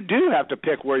 You do have to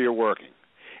pick where you're working.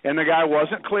 And the guy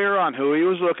wasn't clear on who he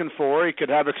was looking for. He could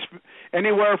have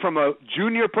anywhere from a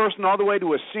junior person all the way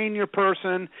to a senior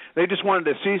person. They just wanted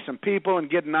to see some people and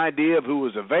get an idea of who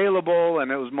was available, and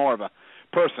it was more of a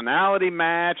personality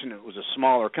match, and it was a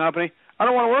smaller company. I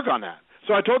don't want to work on that.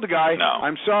 So I told the guy, no.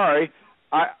 I'm sorry.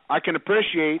 I can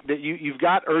appreciate that you've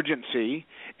got urgency,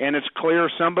 and it's clear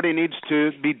somebody needs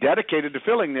to be dedicated to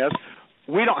filling this.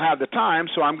 We don't have the time,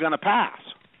 so I'm going to pass.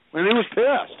 And he was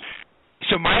pissed.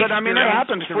 So but, I mean, it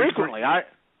happens frequently. I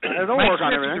don't work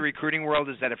on everything. The recruiting world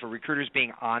is that if a recruiter's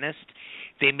being honest,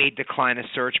 they may decline a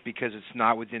search because it's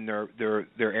not within their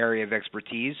area of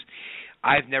expertise.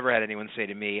 I've never had anyone say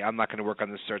to me, I'm not going to work on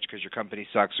this search because your company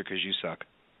sucks or because you suck.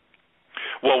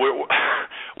 Well,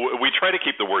 we try to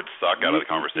keep the word "suck" out of the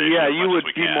conversation. Yeah, as you much would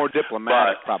as we be can. more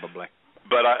diplomatic, probably.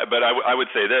 But I would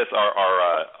say this: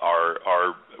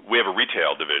 our we have a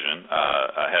retail division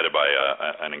headed by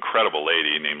an incredible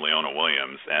lady named Leona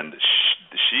Williams, and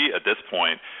she at this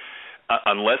point,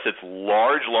 unless it's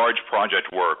large project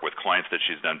work with clients that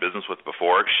she's done business with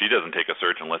before, she doesn't take a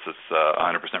search unless it's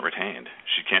 100% retained.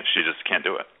 She just can't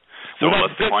do it. So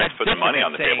unless the clients put the money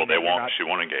on the table, she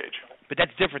won't engage. But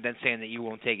that's different than saying that you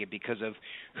won't take it because of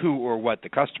who or what the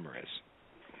customer is.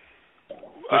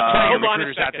 There's plenty of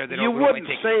recruiters out there that don't wouldn't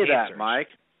take say that, Mike.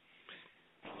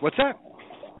 What's that?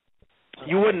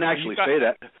 You wouldn't actually say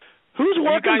that. Who's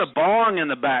working the bong in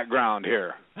the background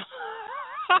here?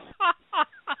 Am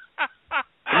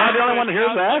I the only one that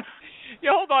hears that?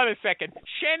 Yeah, hold on a second.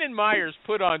 Shannon Myers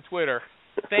put on Twitter,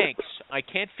 "Thanks. I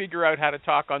can't figure out how to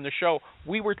talk on the show.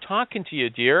 We were talking to you,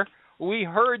 dear. We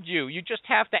heard you. You just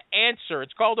have to answer.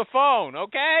 It's called a phone,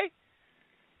 okay?"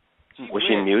 Was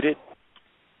she muted?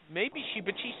 Maybe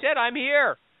but she said, "I'm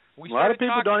here." A lot of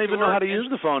people don't even know how to use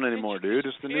the phone anymore, dude.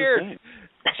 It's the new thing.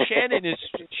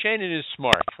 Shannon is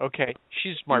smart. Okay,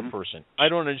 she's a smart person. I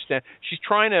don't understand. She's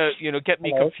trying to, get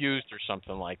me confused or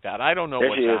something like that. I don't know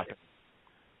what's happening.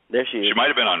 There she is. She might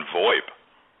have been on VoIP.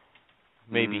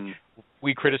 Maybe.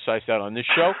 We criticize that on this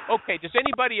show. Okay, does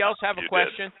anybody else have a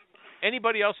question?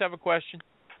 Anybody else have a question?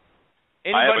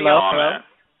 Anybody I have a else? comment.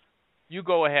 You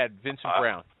go ahead, Vincent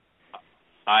Brown.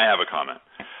 I have a comment.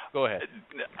 Go ahead.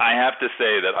 I have to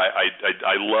say that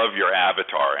I love your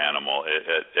avatar, Animal.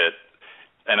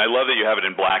 And I love that you have it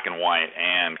in black and white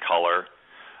and color.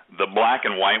 The black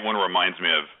and white one reminds me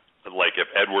of like if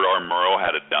Edward R. Murrow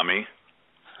had a dummy,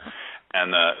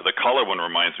 and the color one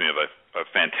reminds me of a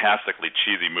fantastically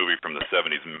cheesy movie from the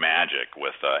 70s, Magic,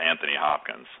 with Anthony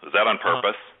Hopkins. Is that on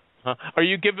purpose? Are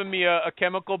you giving me a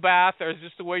chemical bath, or is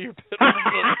this the way you're building?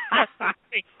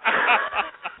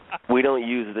 We don't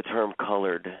use the term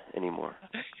colored anymore.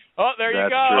 Oh, there you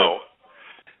go. True.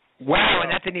 Wow,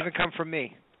 and that didn't even come from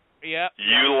me. Yeah.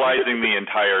 Utilizing the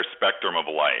entire spectrum of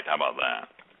light. How about that?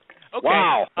 Okay.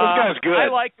 Wow, this guy's good. I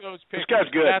like those pictures. This guy's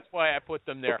good. That's why I put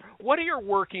them there. What are your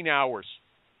working hours,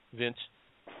 Vince?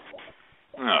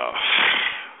 Core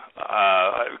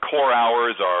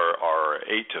hours are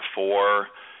 8 to 4.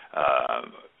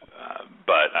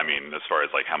 But I mean, as far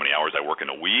as like how many hours I work in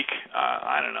a week,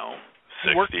 I don't know,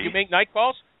 60. You make night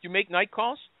calls? Do you make night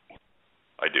calls?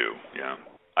 I do, yeah.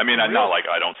 I mean, I'm not like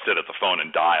I don't sit at the phone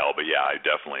and dial, but yeah, I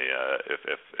definitely,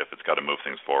 if it's got to move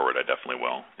things forward, I definitely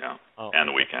will, yeah. And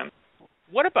the weekend.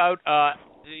 What about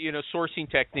sourcing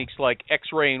techniques like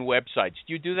X-raying websites?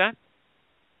 Do you do that?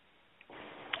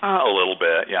 A little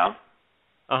bit, yeah.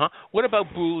 What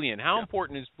about Boolean? How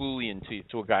important is Boolean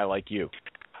to a guy like you?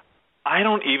 I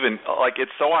don't even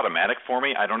it's so automatic for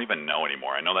me. I don't even know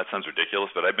anymore. I know that sounds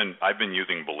ridiculous, but I've been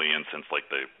using Boolean since like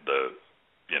the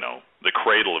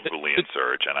cradle of Boolean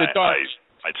search, and I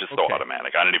just so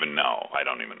automatic. I don't even know.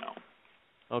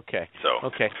 Okay. So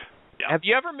okay. Yeah. Have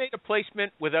you ever made a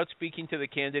placement without speaking to the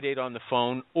candidate on the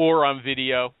phone or on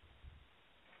video?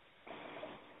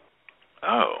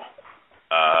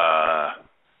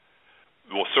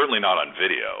 Well, certainly not on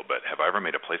video, but have I ever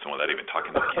made a placement without even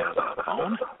talking to the candidate on the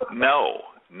phone?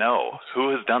 No.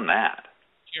 Who has done that?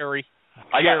 Jerry.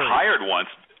 I got hired once,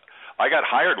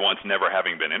 never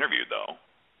having been interviewed though.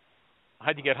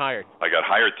 How'd you get hired? I got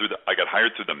hired through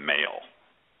the mail.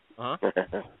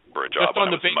 For a job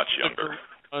when I was much younger.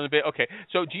 Okay.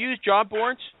 So do you use job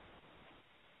boards?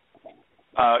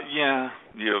 Yeah.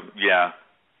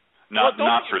 Not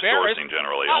for sourcing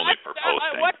generally, only for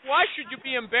posting. Why should you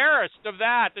be embarrassed of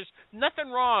that? There's nothing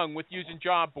wrong with using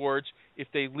job boards if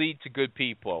they lead to good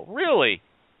people. Really.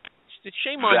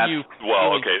 Shame on you.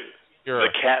 Well, okay.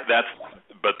 That's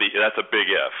a big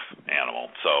if, Animal.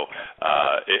 So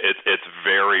it's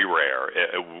very rare.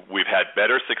 We've had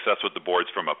better success with the boards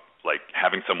from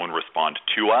having someone respond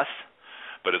to us,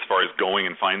 but as far as going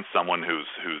and find someone whose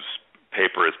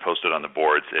paper is posted on the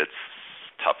boards, it's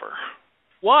tougher.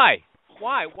 Why?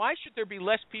 Why should there be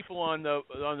less people on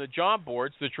the job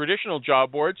boards, the traditional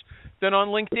job boards, than on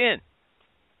LinkedIn?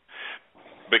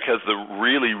 Because the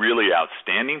really, really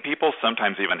outstanding people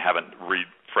sometimes even haven't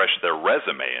refreshed their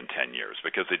resume in 10 years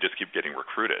because they just keep getting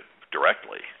recruited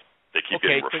directly. They keep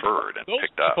getting referred and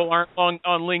picked up. Those people aren't on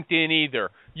LinkedIn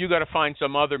either. You got to find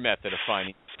some other method of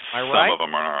finding. Am I right? Some of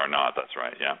them are not. That's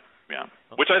right. Yeah.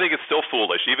 Okay. Which I think is still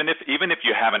foolish. Even if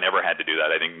you haven't ever had to do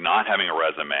that, I think not having a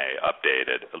resume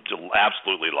updated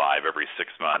absolutely live every 6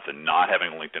 months and not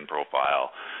having a LinkedIn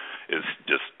profile is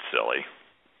just silly.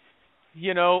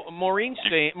 Maureen's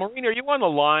saying, Maureen, are you on the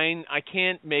line? I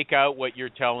can't make out what you're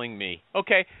telling me.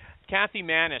 Okay, Kathy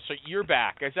Manis, so you're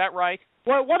back. Is that right?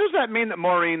 What does that mean that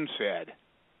Maureen said?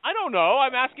 I don't know.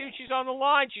 I'm asking if she's on the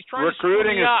line. She's trying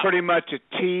Recruiting to is pretty much a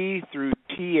T through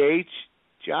TH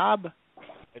job?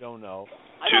 I don't know.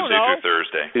 Tuesday through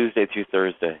Thursday. Tuesday through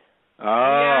Thursday. Oh,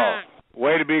 yeah.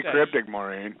 Way to be cryptic,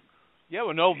 Maureen. Yeah,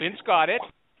 well, no, Vince got it.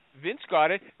 He's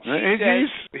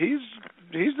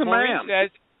the Maureen man.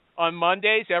 Says on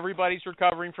Mondays everybody's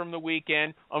recovering from the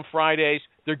weekend. On Fridays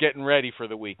they're getting ready for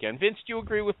the weekend. Vince, do you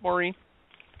agree with Maureen?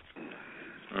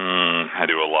 I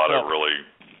do a lot of really.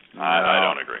 I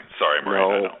don't agree. Sorry,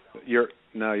 Maureen.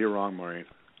 No, you're wrong, Maureen.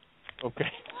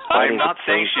 Okay. I'm not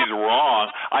saying she's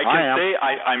wrong.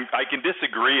 I can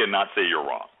disagree and not say you're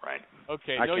wrong, right?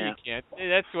 Okay. You can't.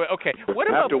 That's what. Okay. What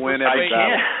about have to win every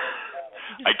battle?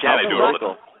 I can't. I do a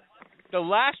little. The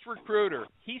last recruiter,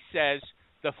 he says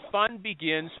the fun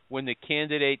begins when the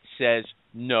candidate says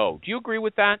no. Do you agree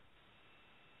with that?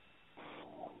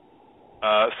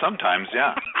 Sometimes,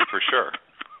 yeah, for sure.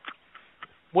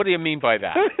 What do you mean by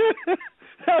that?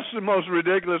 That's the most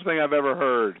ridiculous thing I've ever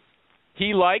heard.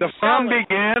 He likes the fun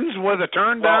begins with a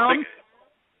turn down.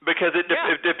 Because it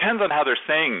depends on how they're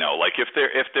saying no. Like if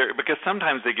they're because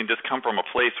sometimes they can just come from a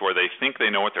place where they think they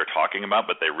know what they're talking about,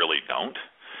 but they really don't.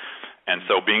 And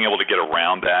so being able to get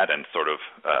around that and sort of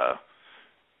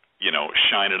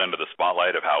shine it under the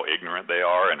spotlight of how ignorant they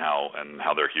are and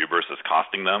how their hubris is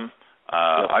costing them.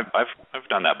 I've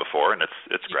done that before, and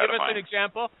it's gratifying. Give us an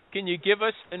example. Can you give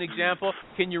us an example?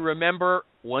 Can you remember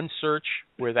one search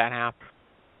where that happened?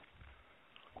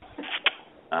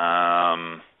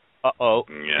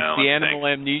 Yeah, it's the animal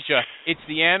amnesia. It's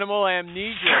the animal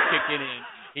amnesia kicking in.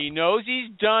 He knows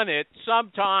he's done it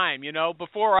sometime,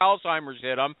 before Alzheimer's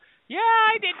hit him. Yeah,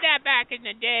 I did that back in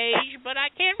the day, but I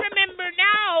can't remember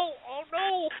now. Oh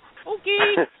no.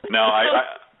 Okay. No,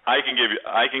 I can give you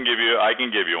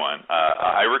one.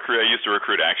 I used to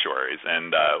recruit actuaries,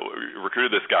 and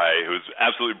recruited this guy who's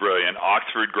absolutely brilliant,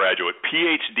 Oxford graduate,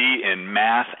 PhD in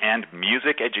math and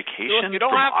music education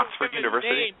from Oxford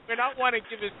University. We don't want to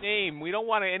give his name. We don't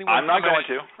want anyone. I'm not going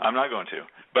to.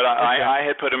 But I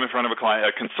had put him in front of a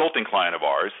consulting client of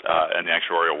ours in the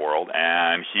actuarial world,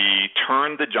 and he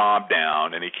turned the job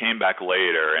down, and he came back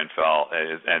later and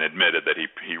admitted that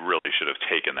he really should have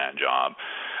taken that job.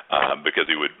 Because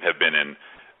he would have been in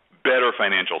better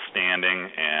financial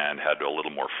standing and had a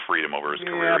little more freedom over his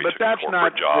career. Yeah, but that's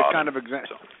not the kind of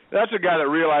example. That's a guy that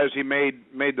realized he made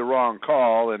the wrong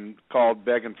call and called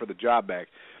begging for the job back.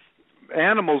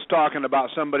 Animals talking about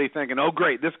somebody thinking, oh,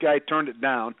 great, this guy turned it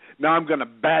down. Now I'm going to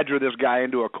badger this guy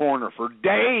into a corner for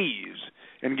days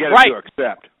and get him to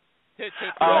accept. Is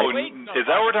that what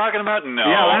we're talking about? No,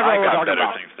 yeah, I got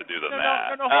better things to do than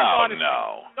that.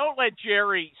 No. Don't let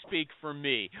Jerry speak for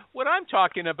me. What I'm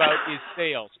talking about is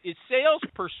sales. Is sales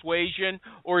persuasion,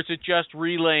 or is it just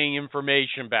relaying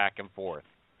information back and forth?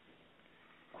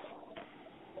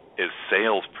 Is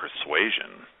sales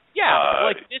persuasion? Yeah,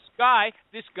 like this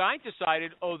guy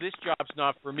decided, this job's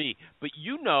not for me. But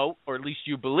or at least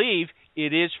you believe,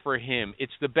 it is for him.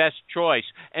 It's the best choice.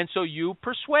 And so you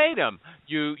persuade him.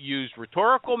 You use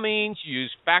rhetorical means, you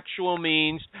use factual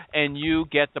means, and you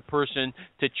get the person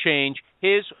to change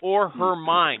his or her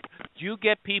mind. You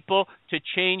get people to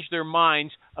change their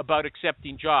minds about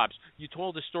accepting jobs. You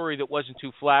told a story that wasn't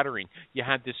too flattering. You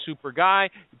had this super guy,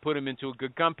 you put him into a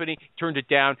good company, turned it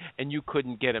down, and you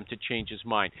couldn't get him to change his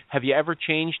mind. Have you ever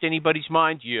changed anybody's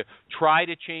mind? Do you try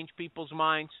to change people's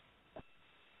minds?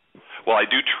 Well, I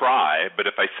do try, but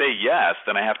if I say yes,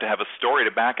 then I have to have a story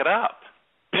to back it up.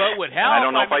 Well, it would help. I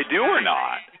don't know if I do or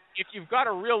not. If you've got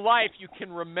a real life, you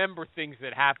can remember things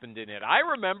that happened in it. I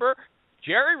remember.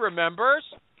 Jerry remembers.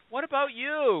 What about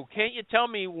you? Can't you tell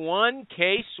me one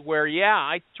case where,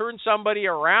 I turned somebody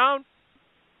around?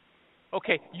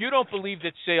 Okay, you don't believe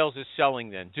that sales is selling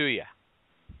then, do you?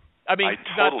 I mean, I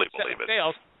totally believe it.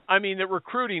 Sales. I mean that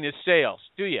recruiting is sales,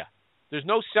 do you? There's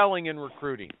no selling in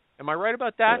recruiting. Am I right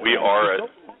about that? We are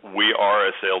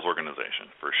a sales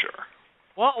organization for sure.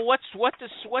 Well,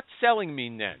 what's selling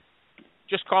mean then?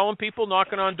 Just calling people,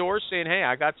 knocking on doors, saying, "Hey,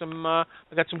 I got some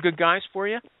good guys for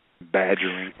you."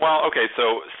 Badgering. Well, okay,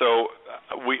 so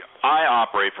I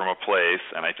operate from a place,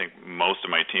 and I think most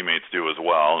of my teammates do as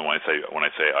well. And when I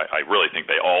say I really think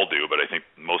they all do, but I think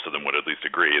most of them would at least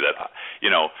agree that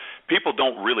people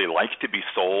don't really like to be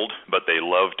sold, but they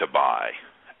love to buy,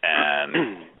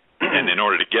 and in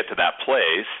order to get to that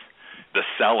place, the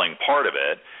selling part of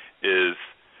it is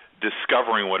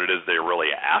discovering what it is they're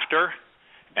really after,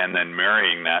 and then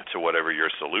marrying that to whatever your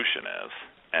solution is.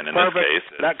 And in this case,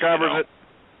 that covers it.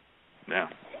 Yeah.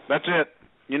 That's it.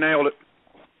 You nailed it.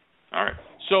 All right.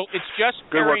 So it's just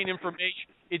carrying information.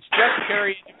 It's just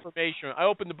carrying information. I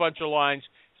opened a bunch of lines.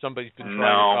 Somebody's been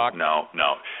trying to talk.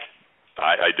 No.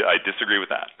 I disagree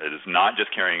with that. It is not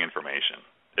just carrying information.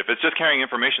 If it's just carrying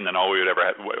information, then all we would ever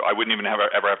have, I wouldn't even ever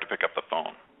have to pick up the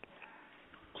phone.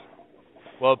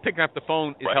 Well, picking up the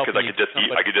phone is helping. Because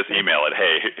I could just email it.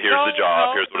 Hey, here's the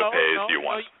job. Here's what it pays. Do you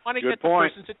want? You want to get the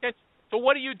person's attention. So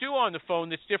what do you do on the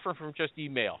phone that's different from just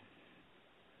email?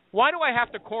 Why do I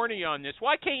have to corner you on this?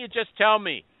 Why can't you just tell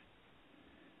me?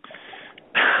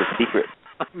 The secret.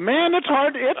 Man, it's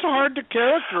hard to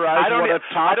characterize what a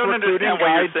top recruiting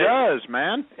guy does,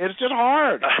 man. It's just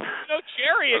hard.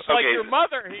 Cherry, it's like your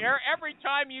mother here. Every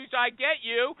time I get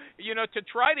you, to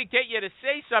try to get you to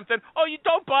say something, oh, you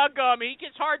don't bug him. He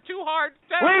gets too hard.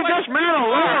 Leave this man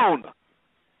alone.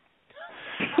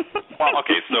 Well,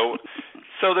 okay, so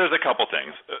there's a couple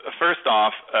things. First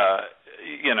off,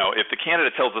 if the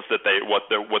candidate tells us that what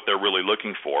they're really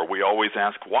looking for, we always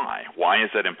ask why. Why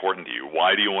is that important to you?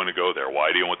 Why do you want to go there?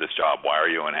 Why do you want this job? Why are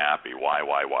you unhappy? Why?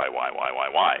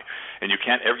 And you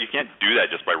can't do that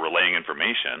just by relaying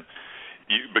information,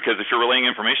 because if you're relaying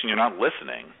information, you're not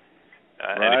listening.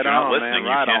 And if you're not listening,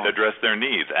 you can't address their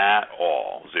needs at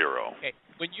all. Zero. Okay.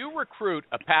 When you recruit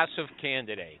a passive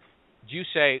candidate, do you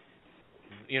say,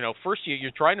 first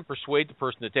you're trying to persuade the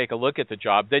person to take a look at the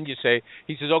job. Then he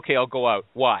says, okay, I'll go out.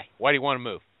 Why? Why do you want to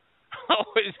move?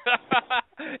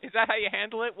 Is that how you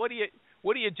handle it? What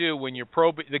do you do when you're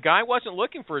the guy wasn't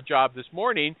looking for a job this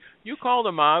morning? You called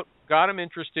him out, got him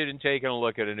interested in taking a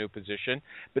look at a new position,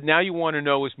 but now you want to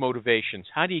know his motivations.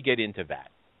 How do you get into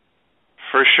that?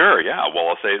 For sure, yeah. Well,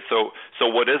 I'll say, so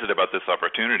what is it about this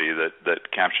opportunity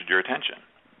that captured your attention?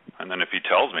 And then if he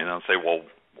tells me, then I'll say, well,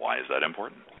 why is that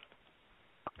important?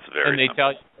 It's very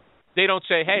simple. They don't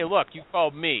say, hey, look, you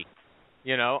called me.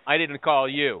 I didn't call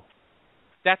you.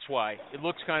 That's why. It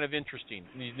looks kind of interesting.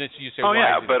 You say,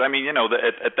 but I mean,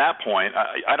 at that point,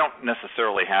 I don't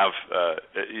necessarily have,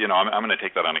 I'm going to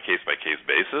take that on a case-by-case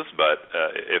basis, but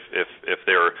if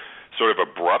they're sort of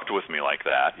abrupt with me like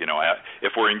that,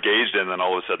 if we're engaged and then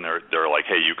all of a sudden they're like,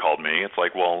 hey, you called me, it's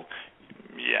like, well,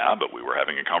 yeah, but we were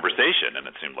having a conversation and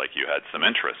it seemed like you had some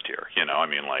interest here.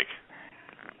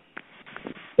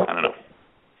 I don't know.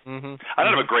 Mm-hmm. I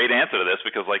don't have a great answer to this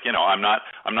because, I'm not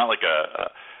like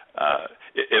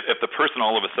if the person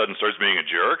all of a sudden starts being a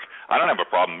jerk, I don't have a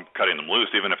problem cutting them loose,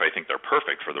 even if I think they're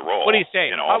perfect for the role. What do you say?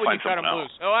 How would you cut them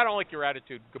loose? Oh, I don't like your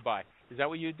attitude. Goodbye. Is that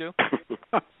what you do?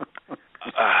 I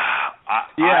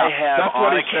have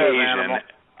on occasion.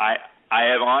 I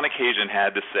have on occasion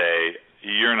had to say,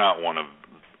 "You're not one of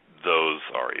those,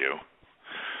 are you?"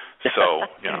 So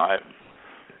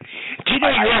Do you know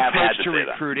your approach to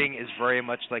recruiting is very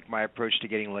much like my approach to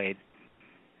getting laid?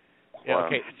 Yeah,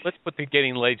 okay, let's put the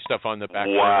getting laid stuff on the back.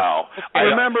 Wow. Okay.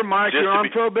 Remember, Mike, you're on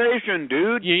probation,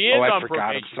 dude. He is on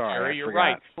probation. I'm sorry. You're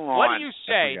right. What do you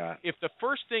say if the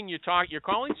first thing you're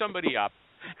calling somebody up,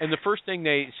 and the first thing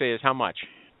they say is how much?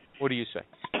 What do you say?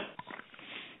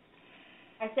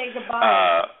 I say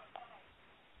goodbye.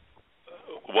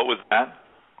 What was that?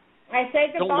 I say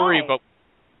goodbye. Don't worry about.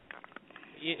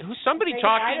 Who's somebody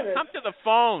talking? Come to the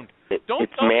phone. Don't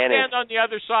stand on the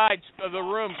other side of the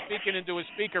room speaking into a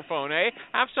speakerphone, eh?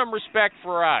 Have some respect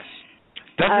for us.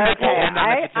 Doesn't it depend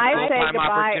on if it's a full-time goodbye.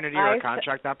 opportunity or a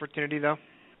contract opportunity, though?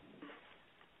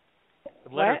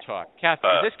 Let her talk. Kathy,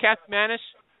 is this Kathy Manis?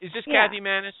 Is this Kathy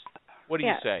Manis? What do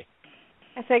you say?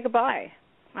 I say goodbye.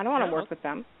 I don't want to work with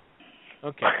them.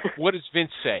 Okay. What does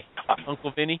Vince say?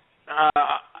 Uncle Vinny?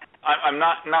 I'm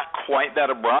not quite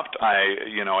that abrupt. I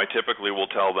typically will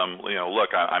tell them, look,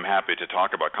 I'm happy to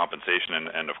talk about compensation,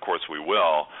 and of course we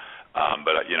will,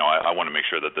 but I want to make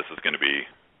sure that this is going to be,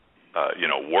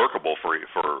 workable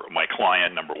for my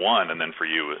client, number one, and then for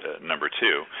you, number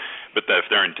two. But that if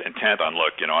they're intent on,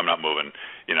 look, I'm not moving,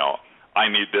 I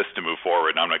need this to move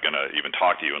forward, and I'm not going to even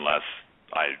talk to you unless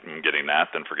I'm getting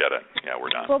that, then forget it. Yeah, we're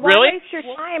done. Well, why waste your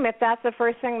time if that's the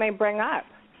first thing they bring up?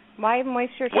 Why even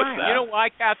waste your time? What's that? You know why,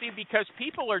 Kathy? Because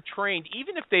people are trained,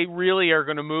 even if they really are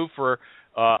going to move for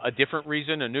a different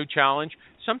reason, a new challenge,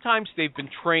 sometimes they've been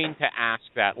trained to ask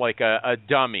that, like a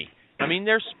dummy. I mean,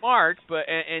 they're smart, but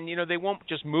and they won't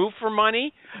just move for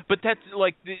money. But that's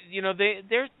like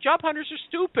their job hunters are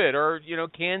stupid, or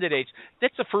candidates.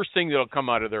 That's the first thing that'll come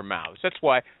out of their mouths. That's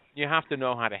why you have to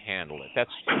know how to handle it.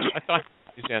 I thought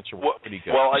his answer was pretty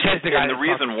good. Well, the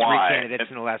reason why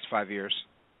candidates in the last 5 years.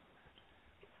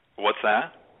 What's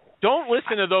that? Don't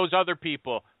listen to those other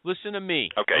people. Listen to me.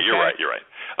 Okay, you're right.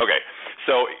 Okay,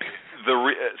 so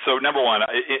so number one,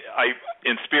 I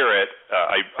in spirit,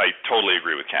 I totally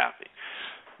agree with Kathy.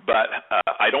 But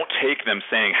I don't take them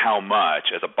saying how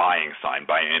much as a buying sign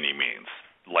by any means,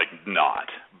 like not.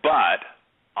 But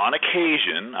on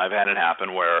occasion, I've had it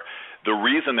happen where the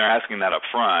reason they're asking that up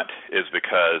front is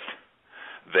because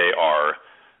they are,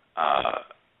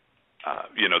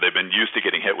 they've been used to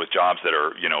getting hit with jobs that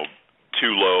are,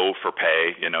 too low for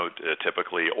pay,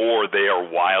 typically, or they are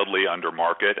wildly under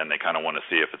market and they kind of want to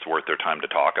see if it's worth their time to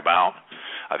talk about.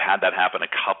 I've had that happen a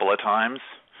couple of times.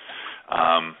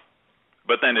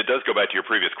 But then it does go back to your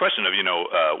previous question of,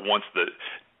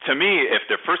 to me, if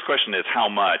the first question is how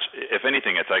much, if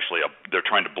anything, it's actually they're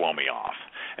trying to blow me off.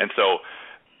 And so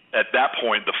at that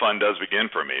point, the fun does begin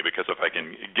for me, because if I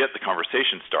can get the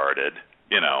conversation started,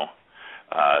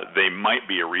 they might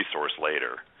be a resource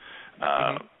later.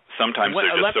 Sometimes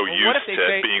they're just so used to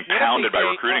being pounded by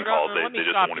recruiting calls, they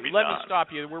just don't want to be done. Let me stop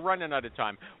you. We're running out of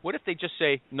time. What if they just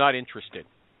say, not interested?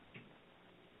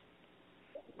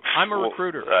 I'm a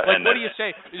recruiter. What do you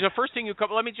say? The first thing you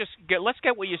come. Let's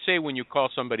get what you say when you call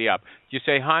somebody up. You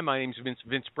say, "Hi, my name's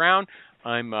Vince Brown.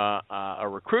 I'm a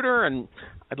recruiter, and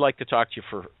I'd like to talk to you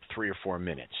for 3 or 4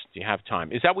 minutes. Do you have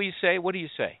time?" Is that what you say? What do you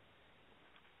say?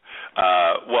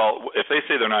 Well, if they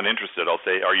say they're not interested, I'll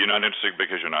say, "Are you not interested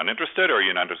because you're not interested, or are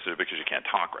you not interested because you can't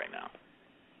talk right now?"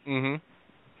 Mm-hmm.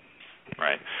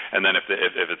 Right, and then if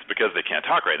it's because they can't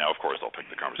talk right now, of course I'll pick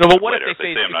the conversation. No, but what later. If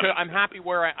they say I'm happy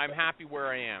where I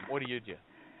am? What do you do?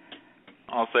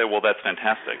 I'll say, well, that's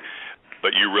fantastic,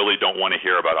 but you really don't want to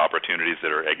hear about opportunities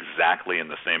that are exactly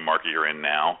in the same market you're in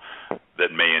now,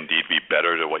 that may indeed be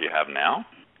better to what you have now.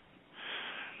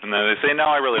 And then they say,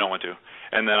 no, I really don't want to.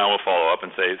 And then I will follow up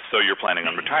and say, so you're planning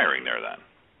on retiring there then?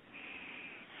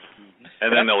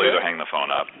 And then they'll either hang the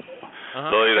phone up.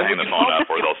 They'll either hang the phone up,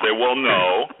 or they'll say, well,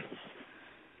 no.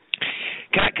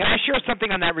 Can I share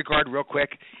something on that regard real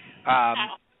quick?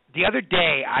 The other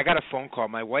day, I got a phone call.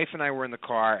 My wife and I were in the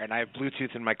car, and I have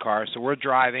Bluetooth in my car, so we're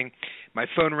driving. My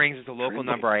phone rings. It's a local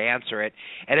number. I answer it,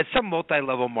 and it's some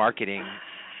multi-level marketing,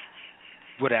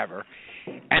 whatever.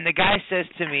 And the guy says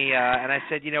to me, and I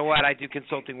said, you know what, I do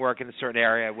consulting work in a certain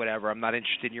area, whatever. I'm not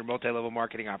interested in your multi-level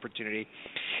marketing opportunity.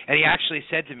 And he actually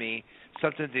said to me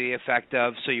something to the effect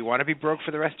of, so you want to be broke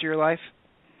for the rest of your life?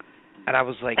 And I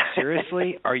was like,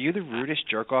 seriously? Are you the rudest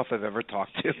jerk-off I've ever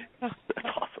talked to? That's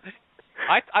awesome.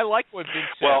 I like what Vince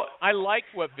said. Well, I like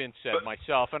what Vince said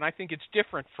myself, and I think it's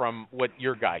different from what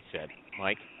your guy said,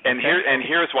 Mike. And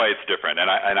here's why it's different. And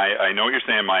I know what you're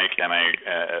saying, Mike.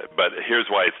 But here's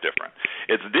why it's different.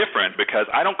 It's different because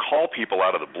I don't call people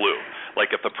out of the blue.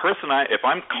 Like if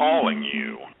I'm calling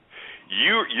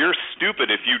you're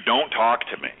stupid if you don't talk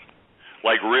to me.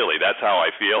 Like really, that's how I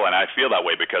feel, and I feel that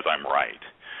way because I'm right.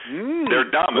 They're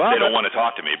dumb if they don't want to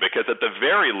talk to me, because at the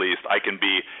very least I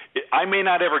may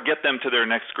not ever get them to their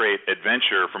next great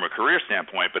adventure from a career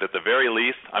standpoint, but at the very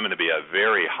least I'm going to be a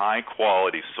very high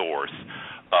quality source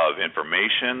of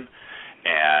information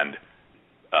and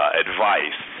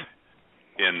advice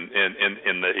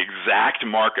in the exact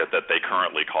market that they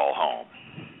currently call home.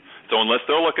 So unless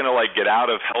they're looking to get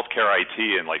out of healthcare IT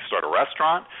and start a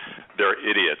restaurant, they're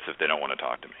idiots if they don't want to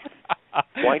talk to me.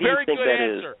 Why do you think that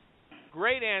answer.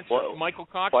 Great answer, Michael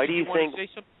Cox. Why do you think? Want to say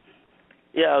something?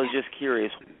 Yeah, I was just curious,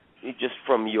 just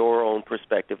from your own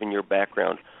perspective and your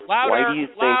background.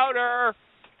 Louder.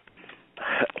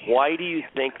 Why do you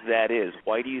think that is?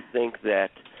 Why do you think that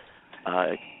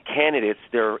candidates,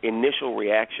 their initial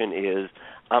reaction is,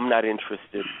 I'm not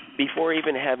interested, before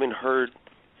even having heard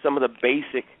some of the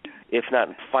basic, if not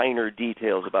finer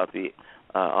details about the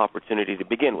opportunity to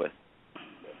begin with?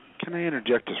 Can I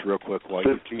interject this real quick while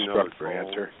you construct your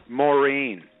answer?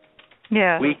 Maureen.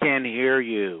 Yeah. We can hear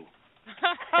you.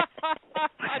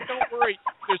 Don't worry.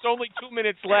 There's only 2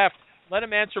 minutes left. Let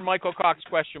him answer Michael Cox's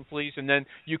question, please, and then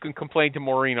you can complain to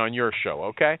Maureen on your show,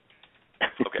 okay?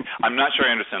 Okay. I'm not sure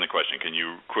I understand the question. Can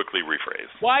you quickly rephrase?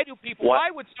 Why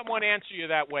would someone answer you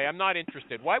that way? I'm not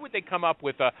interested. Why would they come up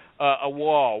with a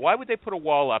wall? Why would they put a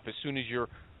wall up as soon as you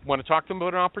want to talk to them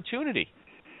about an opportunity?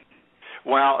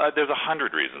 Well, there's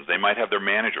 100 reasons. They might have their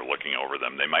manager looking over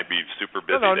them. They might be super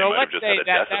busy. No. They might have just had a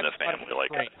death in the family.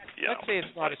 Let's say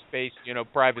it's not a space,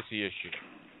 privacy issue.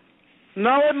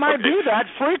 No, it might do that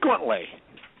frequently.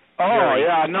 Oh,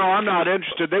 yeah, no, I'm not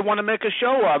interested. They want to make a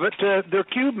show of it to their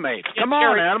cube mates. Come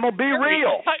on, animal, be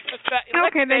real.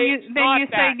 Okay, then you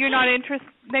say you're not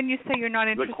interested. Then you say you're not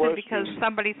interested because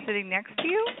somebody's sitting next to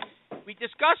you? We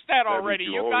discussed that already.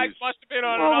 You guys must have been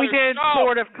on another show. Well, we did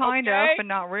sort of, kind of, but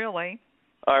not really.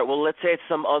 All right, well, let's say it's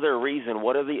some other reason.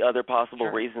 What are the other possible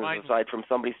reasons aside from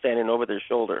somebody standing over their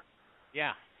shoulder?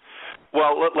 Yeah.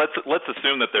 Well, let's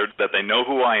assume that they know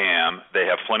who I am, they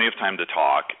have plenty of time to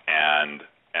talk, and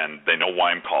they know why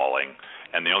I'm calling,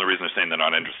 And the only reason they're saying they're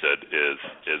not interested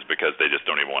is because they just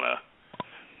don't even want to.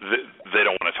 They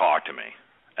don't want to talk to me,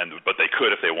 but they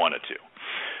could if they wanted to.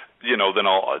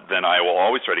 Then I will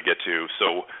always try to get to.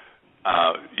 So,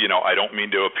 I don't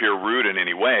mean to appear rude in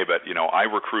any way, but I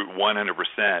recruit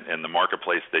 100% in the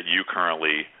marketplace that you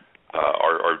currently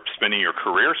are spending your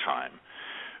career time.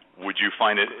 Would you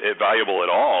find it valuable at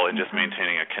all in just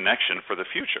maintaining a connection for the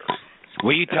future?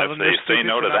 Will you tell them if they say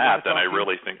no to that, then I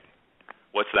really think.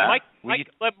 What's that?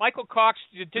 Let Michael Cox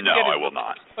I will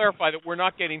not clarify that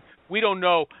we don't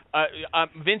know.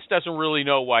 Vince doesn't really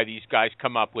know why these guys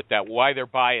come up with that, why they're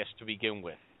biased to begin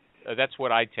with. That's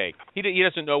what I take. He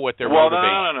doesn't know what their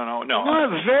motivation. No.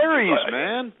 It varies,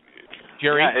 man.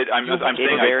 Jerry, I'm saying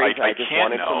I just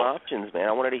can't wanted some options, man.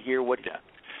 I wanted to hear what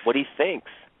he thinks.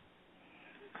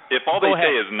 If all they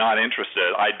say is not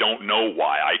interested, I don't know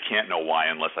why. I can't know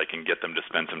why unless I can get them to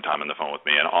spend some time on the phone with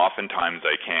me. And oftentimes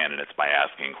I can, and it's by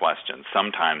asking questions.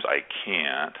 Sometimes I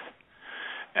can't.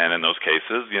 And in those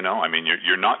cases, you're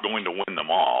not going to win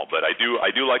them all. But I do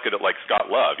like it like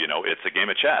Scott Love. It's a game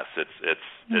of chess.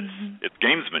 It's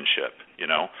gamesmanship.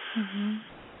 Mm-hmm.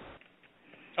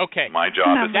 Okay. My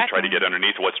job is to try to get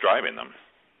underneath what's driving them.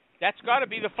 That's got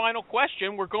to be the final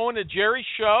question. We're going to Jerry's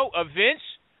show. Vince,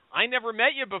 I never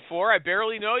met you before. I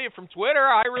barely know you from Twitter.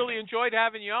 I really enjoyed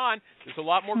having you on. There's a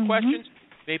lot more questions.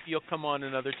 Maybe you'll come on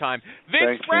another time.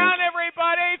 Vince Brown,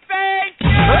 everybody, thank you!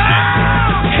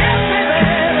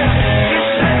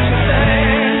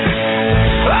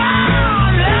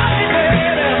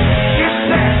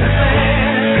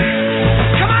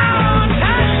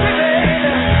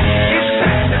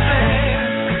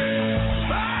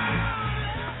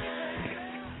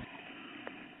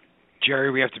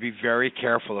 Jerry, we have to be very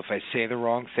careful. If I say the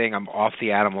wrong thing, I'm off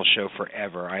the Animal Show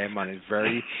forever. I am on a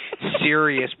very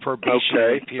serious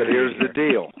probationary period. But here's the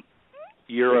deal.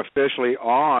 You're officially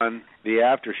on the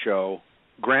after show,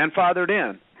 grandfathered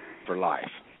in for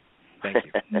life. Thank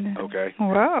you. Okay.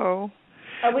 Whoa.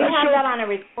 We have that on a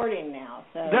recording now.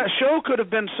 So that show could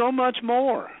have been so much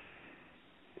more.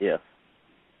 Yeah.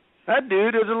 That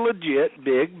dude is a legit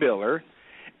big biller,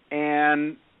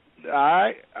 and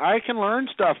I can learn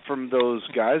stuff from those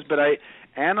guys, but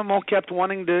Animal kept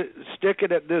wanting to stick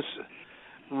it at this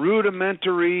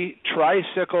rudimentary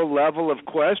tricycle level of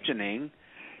questioning.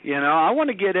 I want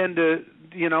to get into,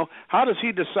 how does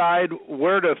he decide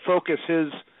where to focus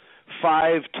his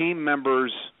 5 team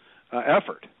members'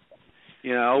 effort?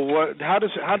 How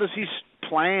does he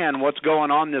plan what's going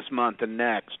on this month and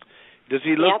next? Does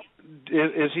he look?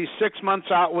 Yep. Is he 6 months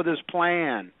out with his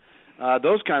plan?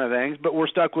 Those kind of things, but we're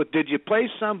stuck with, did you play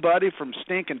somebody from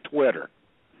stinking Twitter?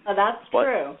 Oh, that's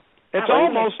true. It's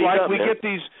almost like we get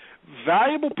these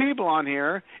valuable people on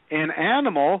here, and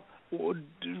Animal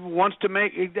wants to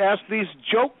ask these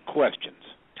joke questions.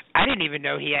 I didn't even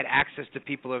know he had access to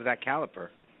people of that caliber.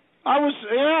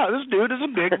 This dude is a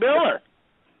big biller.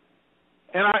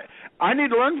 And I need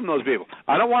to learn from those people.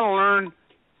 I don't want to learn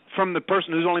from the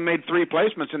person who's only made 3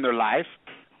 placements in their life,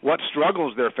 what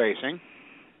struggles they're facing.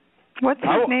 What's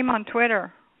his name on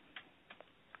Twitter?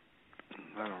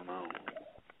 I don't know.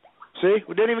 See,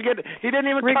 he didn't even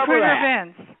cover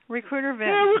that. Recruiter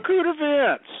Vince. Yeah, Recruiter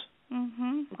Vince.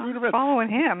 I'm following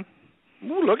him.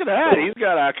 Ooh, look at that. He's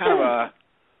got a kind of a...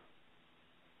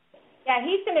 Yeah,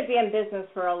 he's going to be in business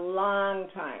for a long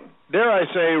time. Dare I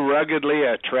say ruggedly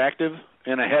attractive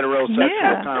in a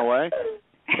heterosexual kind of way?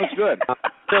 That's good.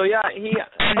 So, yeah, he...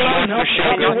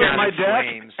 Help with my deck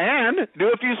and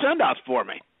do a few send-offs for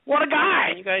me. What a guy!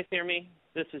 Can you guys hear me?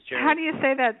 This is Jeremy. How do you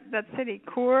say that city?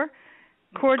 Coeur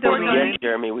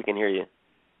Jeremy, we can hear you.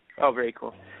 Oh, very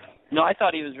cool. No, I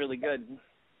thought he was really good.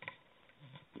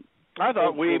 I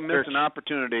thought we missed an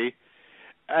opportunity.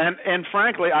 And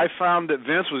frankly, I found that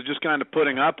Vince was just kind of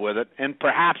putting up with it. And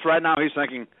perhaps right now he's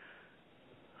thinking,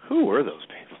 who were those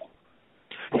people?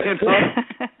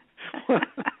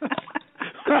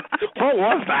 What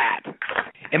was that?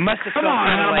 It must have felt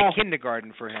kind of like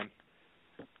kindergarten for him.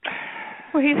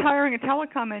 Well, he's hiring a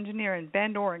telecom engineer in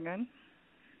Bend, Oregon,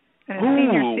 and a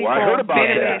senior SQL I heard about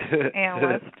that.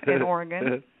 analyst in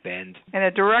Oregon, Bend, and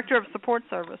a director of support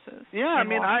services. Yeah, I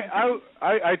mean,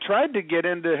 I tried to get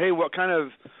into, hey, what kind of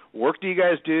work do you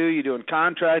guys do? You doing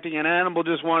contracting? And Animal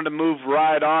just wanted to move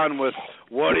right on with,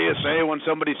 what do you say when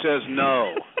somebody says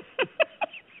no?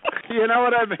 You know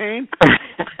what I mean?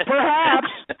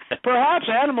 Perhaps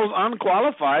Animal's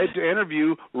unqualified to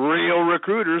interview real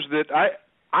recruiters that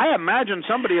I imagine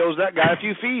somebody owes that guy a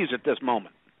few fees at this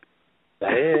moment.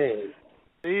 Hey.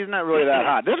 He's not really that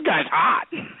hot. This guy's hot.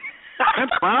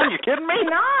 Vince Brown, you kidding me? He's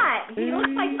not. He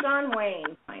looks like John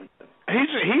Wayne, kind of. He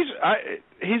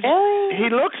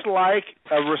looks like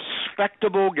a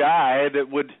respectable guy that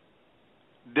would,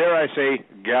 dare I say,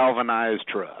 galvanize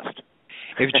trust.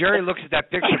 If Jerry looks at that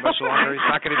picture much longer, he's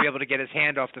not going to be able to get his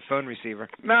hand off the phone receiver.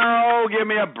 No, give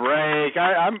me a break.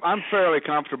 I'm fairly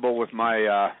comfortable with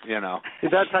my,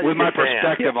 with my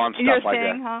perspective on stuff like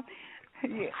that. Huh?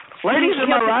 Ladies,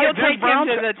 am I right? Vince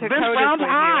Brown's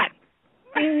hot.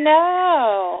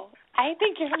 No, I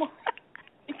think you're more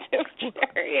into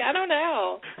Jerry. I don't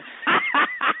know.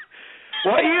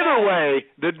 Well, either way,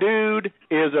 the dude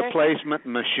is a placement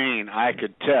machine. I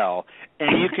could tell,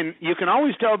 and you can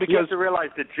always tell because you have to realize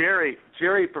that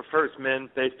Jerry prefers men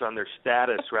based on their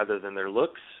status rather than their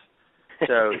looks.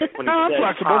 So when he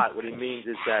says hot, what he means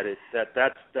is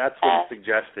that's what he's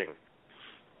suggesting.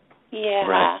 Yeah,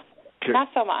 right. Not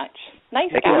so much.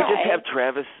 Nice guy. Can we just have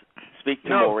Travis speak to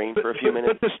Maureen for a few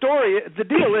minutes? But the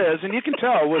deal is, and you can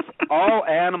tell with all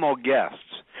animal guests,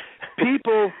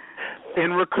 people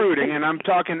in recruiting, and I'm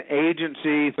talking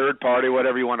agency, third party,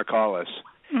 whatever you want to call us,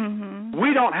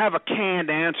 we don't have a canned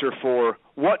answer for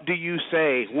what do you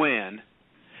say when,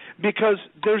 because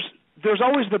there's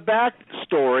always the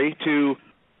backstory to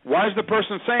why is the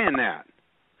person saying that?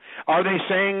 Are they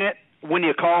saying it when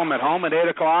you call them at home at 8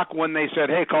 o'clock when they said,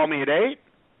 hey, call me at 8?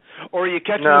 Or are you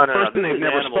catching this person they've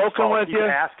never spoken with you?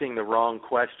 He's asking the wrong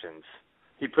questions.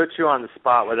 He puts you on the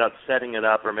spot without setting it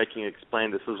up or making you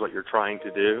explain this is what you're trying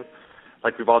to do.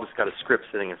 Like we've all just got a script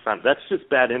sitting in front. That's just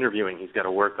bad interviewing he's got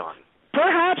to work on.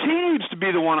 Perhaps he needs to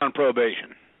be the one on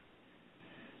probation.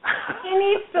 He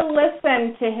needs to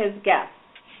listen to his guests,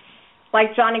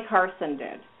 like Johnny Carson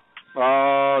did.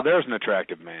 Oh, there's an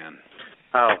attractive man.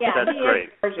 Oh, yeah, that's great.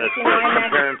 That's great.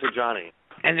 Compare him to Johnny.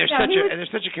 And there's such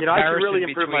a comparison I should really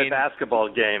improve my basketball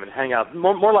game and hang out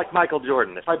more like Michael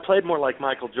Jordan. If I played more like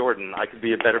Michael Jordan, I could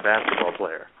be a better basketball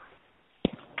player.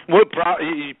 Well,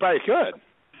 you probably could.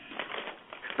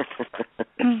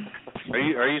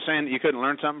 Are you saying that you couldn't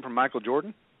learn something from Michael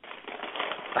Jordan?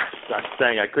 I'm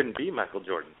saying I couldn't be Michael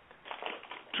Jordan.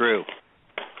 True.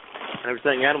 I'm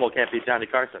saying Animal can't beat Johnny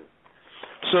Carson.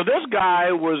 So this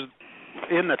guy was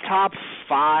in the top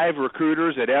 5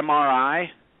 recruiters at MRI. Is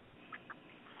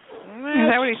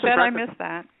that what he said? I missed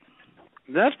that.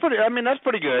 That's pretty. I mean, that's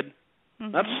pretty good.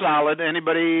 That's solid.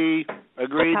 Anybody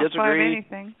agree? Disagree?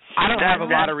 Anything. I don't have a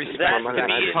lot of respect for that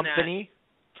company.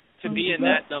 To be in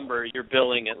that number, you're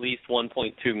billing at least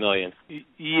 $1.2 million.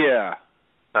 Yeah.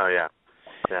 Oh yeah.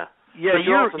 Yeah. Yeah,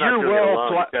 but you're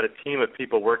well. You've got a team of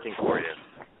people working for you.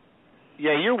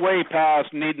 Yeah, you're way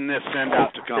past needing this send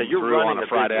out to come through on a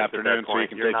Friday afternoon so you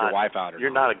can take your wife out.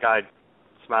 You're not a guy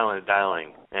smiling and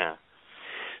dialing. Yeah.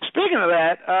 Speaking of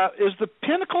that, is the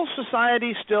Pinnacle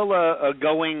Society still a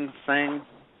going thing?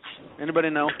 Anybody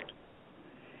know?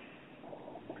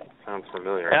 Sounds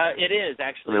familiar. It is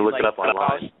actually. Let me look it up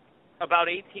online. About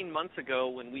 18 months ago,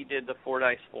 when we did the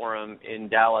Fordyce Forum in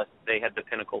Dallas, they had the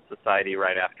Pinnacle Society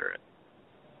right after it.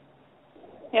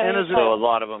 Yeah, and so a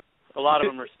lot of them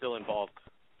are still involved.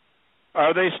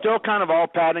 Are they still kind of all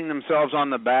patting themselves on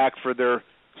the back for their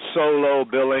solo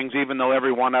billings, even though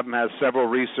every one of them has several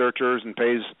researchers and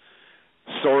pays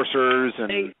sourcers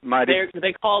and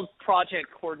they're called project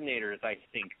coordinators, I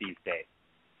think, these days.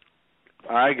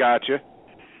 I got you.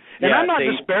 And I'm not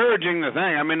disparaging the thing.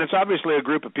 I mean, it's obviously a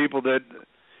group of people that,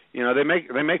 they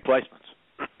make placements.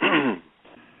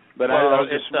 But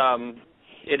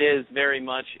it is very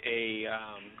much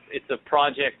it's a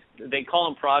project. They call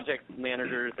them project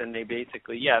managers, and they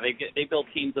basically they build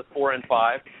teams of 4 and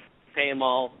 5, pay them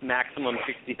all maximum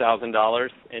 $60,000,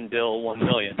 and bill $1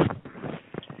 million.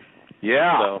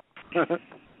 Yeah. So.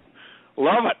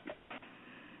 Love it.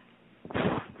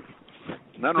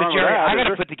 Nothing wrong with that. I got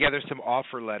to put together some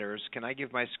offer letters. Can I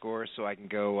give my score so I can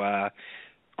go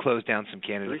close down some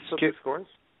candidates? Scores?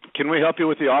 Can we help you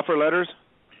with the offer letters?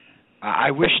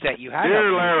 I wish that you had.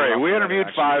 Dear Larry, we interviewed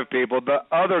 5 people. The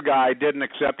other guy didn't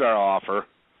accept our offer.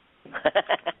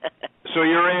 So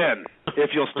you're in,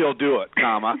 if you'll still do it,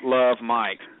 love,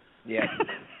 Mike. Yeah.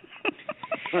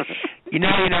 You know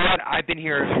what? I've been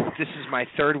here. This is my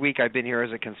 3rd week I've been here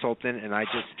as a consultant, and I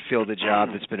just filled a job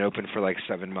that's been open for like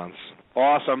 7 months.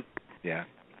 Awesome. Yeah.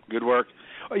 Good work.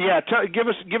 Yeah, give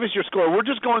us your score. We're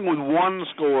just going with 1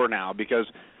 score now because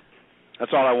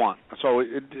that's all I want. So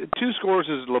 2 scores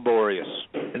is laborious.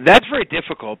 That's very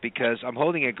difficult because I'm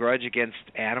holding a grudge against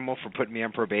Animal for putting me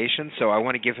on probation, so I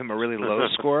want to give him a really low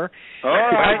score. All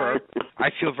right. However,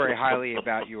 I feel very highly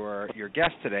about your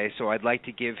guest today, so I'd like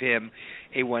to give him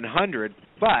a 100,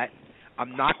 but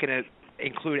I'm not going to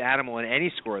include Animal in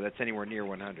any score that's anywhere near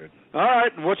 100. All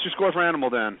right. What's your score for Animal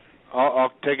then?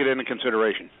 I'll take it into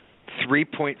consideration.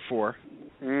 3.4.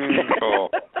 Oh.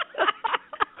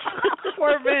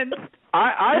 Poor Vince.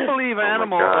 I believe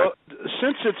Animal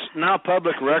since it's now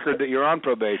public record that you're on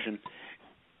probation,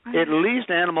 at least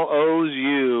Animal owes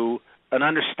you an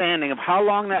understanding of how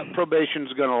long that probation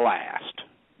is going to last.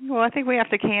 Well, I think we have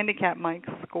to handicap Mike's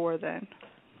score then.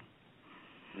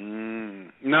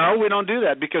 No, we don't do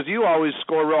that because you always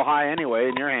score real high anyway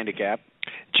in your handicap.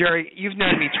 Jerry, you've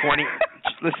known me 20.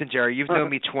 Listen, Jerry, you've known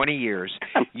me 20 years.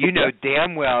 You know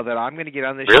damn well that I'm going to get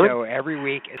on this show every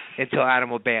week until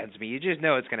Animal bans me. You just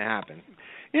know it's going to happen.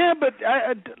 Yeah, but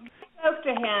I spoke to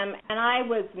him and I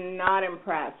was not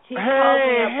impressed. He hey!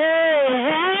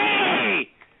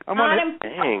 I'm not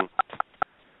impressed.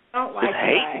 I don't like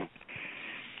him.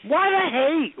 Why the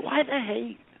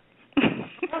hate?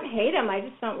 I don't hate him. I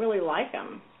just don't really like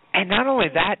him. And not only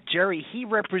that, Jerry, he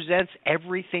represents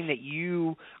everything that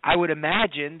I would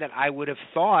imagine that I would have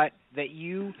thought that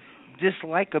you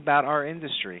dislike about our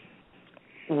industry.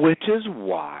 Which is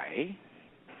why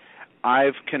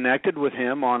I've connected with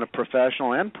him on a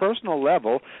professional and personal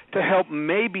level to help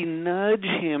maybe nudge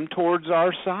him towards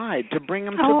our side, to bring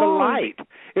him to the light.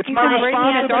 It's my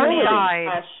responsibility.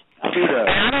 And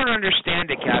I don't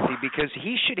understand it, Kathy, because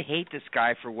he should hate this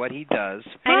guy for what he does.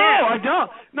 I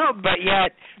don't. No, but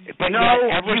yet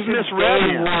ever since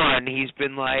day one, he's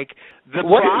been like, the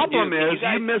problem is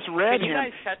you misread him. Can you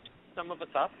guys catch some of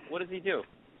us up? What does he do?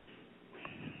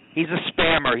 He's a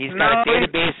spammer. He's got a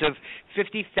database of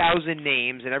 50,000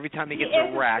 names, and every time he gets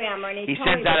a rack, he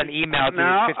sends out an email to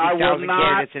his 50,000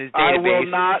 candidates in his database. I will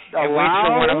not and waits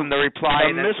for one of them to reply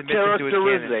and then submits it to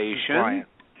his mischaracterization.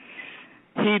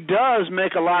 He does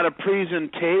make a lot of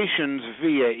presentations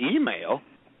via email.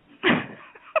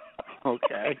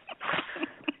 Okay.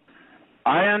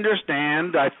 I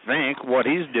understand, I think, what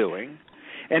he's doing.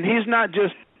 And he's not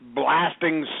just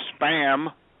blasting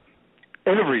spam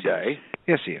every day.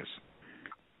 Yes, he is.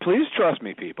 Please trust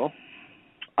me, people.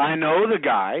 I know the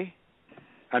guy.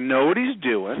 I know what he's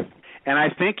doing. And I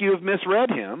think you've misread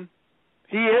him.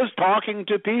 He is talking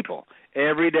to people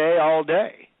every day, all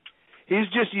day. He's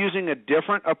just using a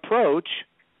different approach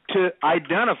to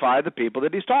identify the people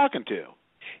that he's talking to.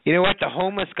 You know what? The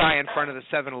homeless guy in front of the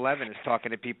 7-Eleven is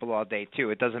talking to people all day, too.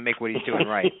 It doesn't make what he's doing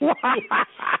right.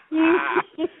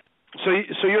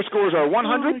 So your scores are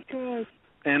 100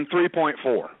 and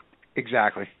 3.4.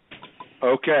 Exactly.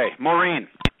 Okay. Maureen.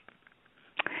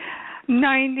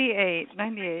 98.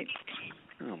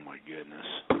 Oh, my goodness.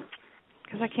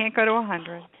 Because I can't go to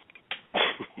 100.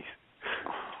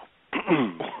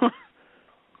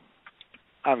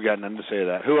 I've got nothing to say to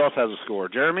that. Who else has a score?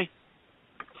 Jeremy?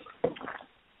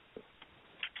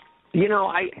 You know,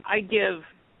 I give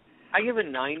a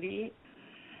 90.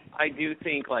 I do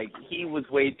think, he was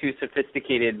way too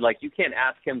sophisticated. You can't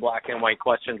ask him black and white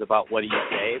questions about what he's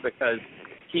gay because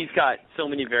he's got so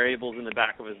many variables in the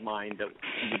back of his mind that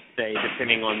he would say,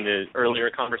 depending on the earlier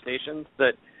conversations,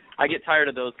 that I get tired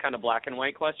of those kind of black and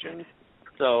white questions.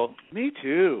 So me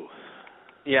too.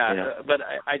 Yeah. But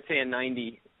I'd say a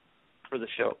 90 for the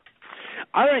show.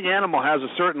 I think Animal has a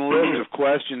certain list of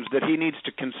questions that he needs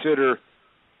to consider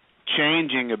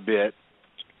changing a bit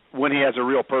when he has a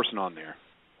real person on there.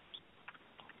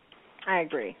 I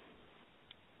agree.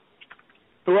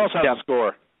 Who else has a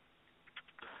score?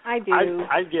 I do.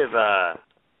 I'd give...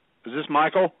 Is this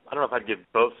Michael? I don't know if I'd give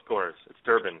both scores. It's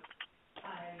Durbin.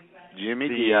 Jimmy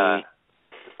D.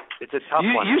 It's a tough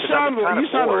one. You sound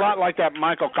a lot like that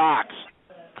Michael Cox.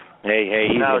 Hey,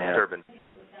 no, it's Durbin.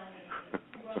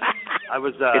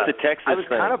 It's a Texas I was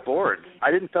thing. kind of bored.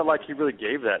 I didn't feel like he really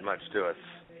gave that much to us.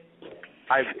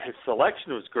 His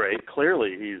selection was great.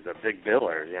 Clearly, he's a big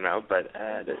biller, but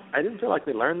I didn't feel like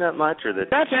we learned that much, or that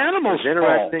that's Animal's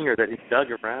interesting, fault. or that he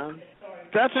dug around.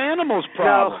 That's Animal's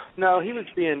problem. No, he was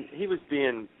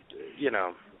being,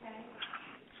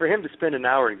 for him to spend an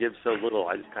hour and give so little,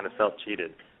 I just kind of felt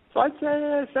cheated. So I'd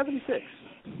say 76.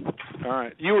 All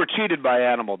right, you were cheated by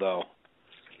Animal, though.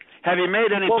 Have you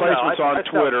made any placements on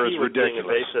Twitter? It's ridiculous.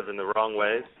 Being evasive in the wrong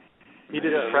ways. He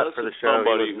didn't prep for the show.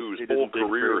 Somebody whose whole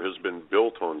career has been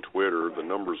built on Twitter, the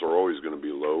numbers are always going to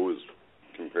be low as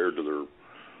compared to their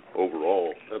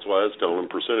overall. That's why I was telling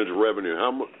them percentage of revenue.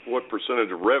 What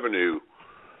percentage of revenue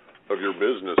of your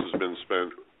business has been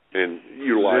spent and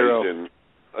utilized and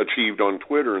achieved on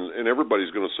Twitter? And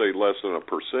everybody's going to say less than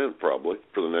 1% probably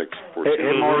for the next 14 years.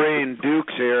 Hey, Maureen,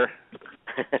 Duke's here.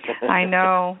 I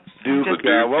know. Duke is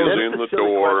in the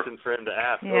door. Question for him to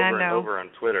ask over and over on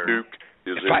Twitter. Duke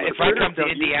is if I come to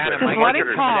Indiana, let him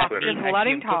talk. Just let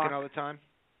him talk. All the time.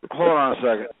 Hold on a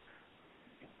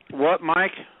second. What,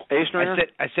 Mike? I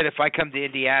said if I come to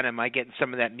Indiana, am I getting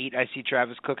some of that meat I see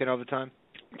Travis cooking all the time?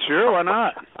 Sure, why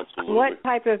not? Absolutely. What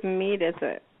type of meat is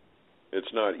it?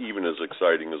 It's not even as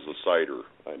exciting as the cider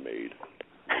I made.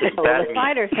 Well, the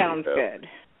cider sounds good.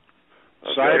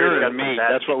 Cider and meat.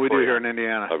 That's what we do here in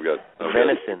Indiana. I've got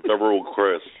venison. Several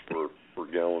crests for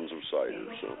gallons of cider.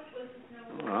 So.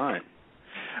 All right.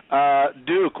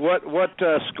 Duke, what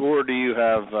score do you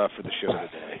have for the show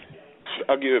today?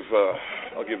 I'll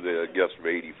give the guest of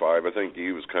 85. I think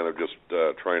he was kind of just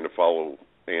trying to follow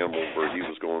Animal where he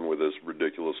was going with this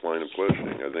ridiculous line of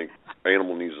questioning. I think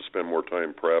Animal needs to spend more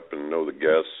time prep and know the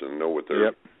guests and know what they're,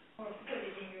 asking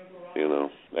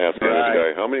this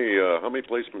guy. How many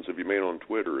placements have you made on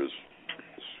Twitter? It's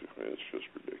just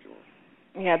ridiculous.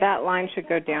 Yeah, that line should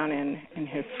go down in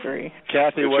history.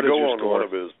 Kathy, what is your score? One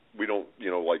of his, we don't,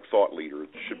 like thought leader. It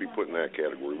should be put in that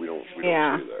category. We don't say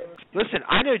that. Listen,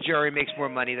 I know Jerry makes more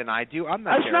money than I do. I'm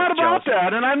not. That's not about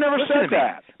that, and I've never said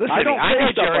that. Listen I to me. I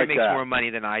know Jerry makes that. more money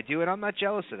than I do, and I'm not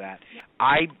jealous of that.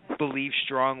 I believe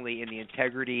strongly in the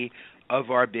integrity of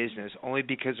our business, only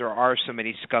because there are so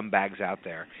many scumbags out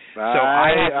there. So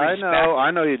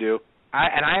I know you do.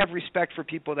 I have respect for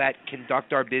people that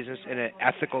conduct our business in an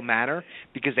ethical manner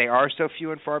because they are so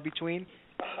few and far between.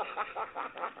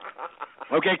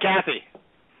 Okay, Kathy.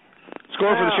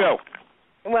 Score for the show.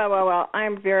 Well,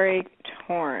 I'm very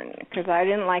torn because I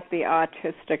didn't like the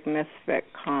autistic misfit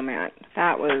comment.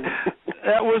 That was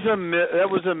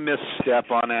a misstep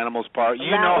on Animal's part.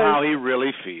 You know how he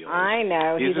really feels. I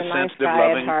know he's a nice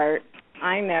guy at heart.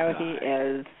 I know he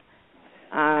is.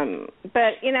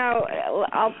 But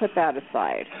I'll put that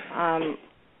aside.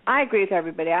 I agree with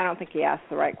everybody. I don't think he asked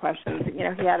the right questions. He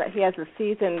has a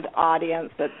seasoned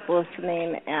audience that's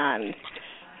listening, and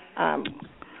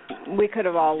we could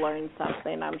have all learned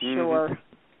something, I'm sure.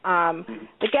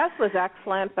 The guest was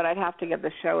excellent, but I'd have to give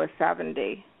the show a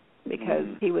 70 because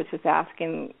he was just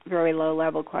asking very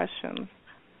low-level questions.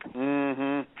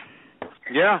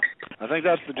 Yeah, I think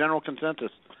that's the general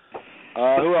consensus.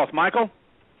 Who else? Michael?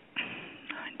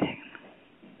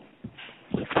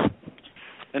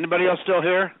 Anybody else still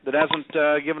here that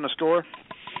hasn't given a score?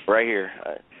 Right here.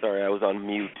 Sorry, I was on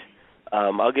mute.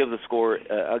 I'll give the score.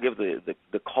 I'll give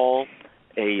the call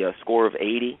a score of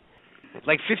 80.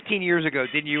 Like 15 years ago,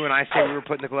 didn't you and I say we were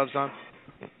putting the gloves on?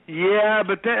 Yeah,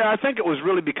 but I think it was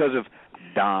really because of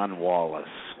Don Wallace.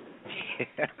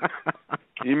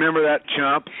 You remember that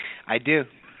chump? I do.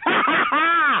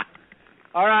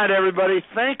 All right, everybody.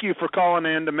 Thank you for calling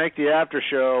in to make the after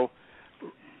show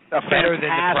better than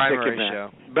the primary event. show.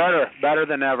 Better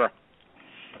than ever.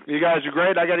 You guys are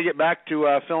great. I got to get back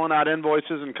to filling out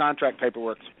invoices and contract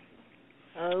paperwork.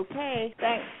 Okay,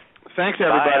 thanks. Thanks,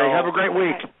 everybody. Bye. Have a great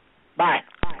week. Bye.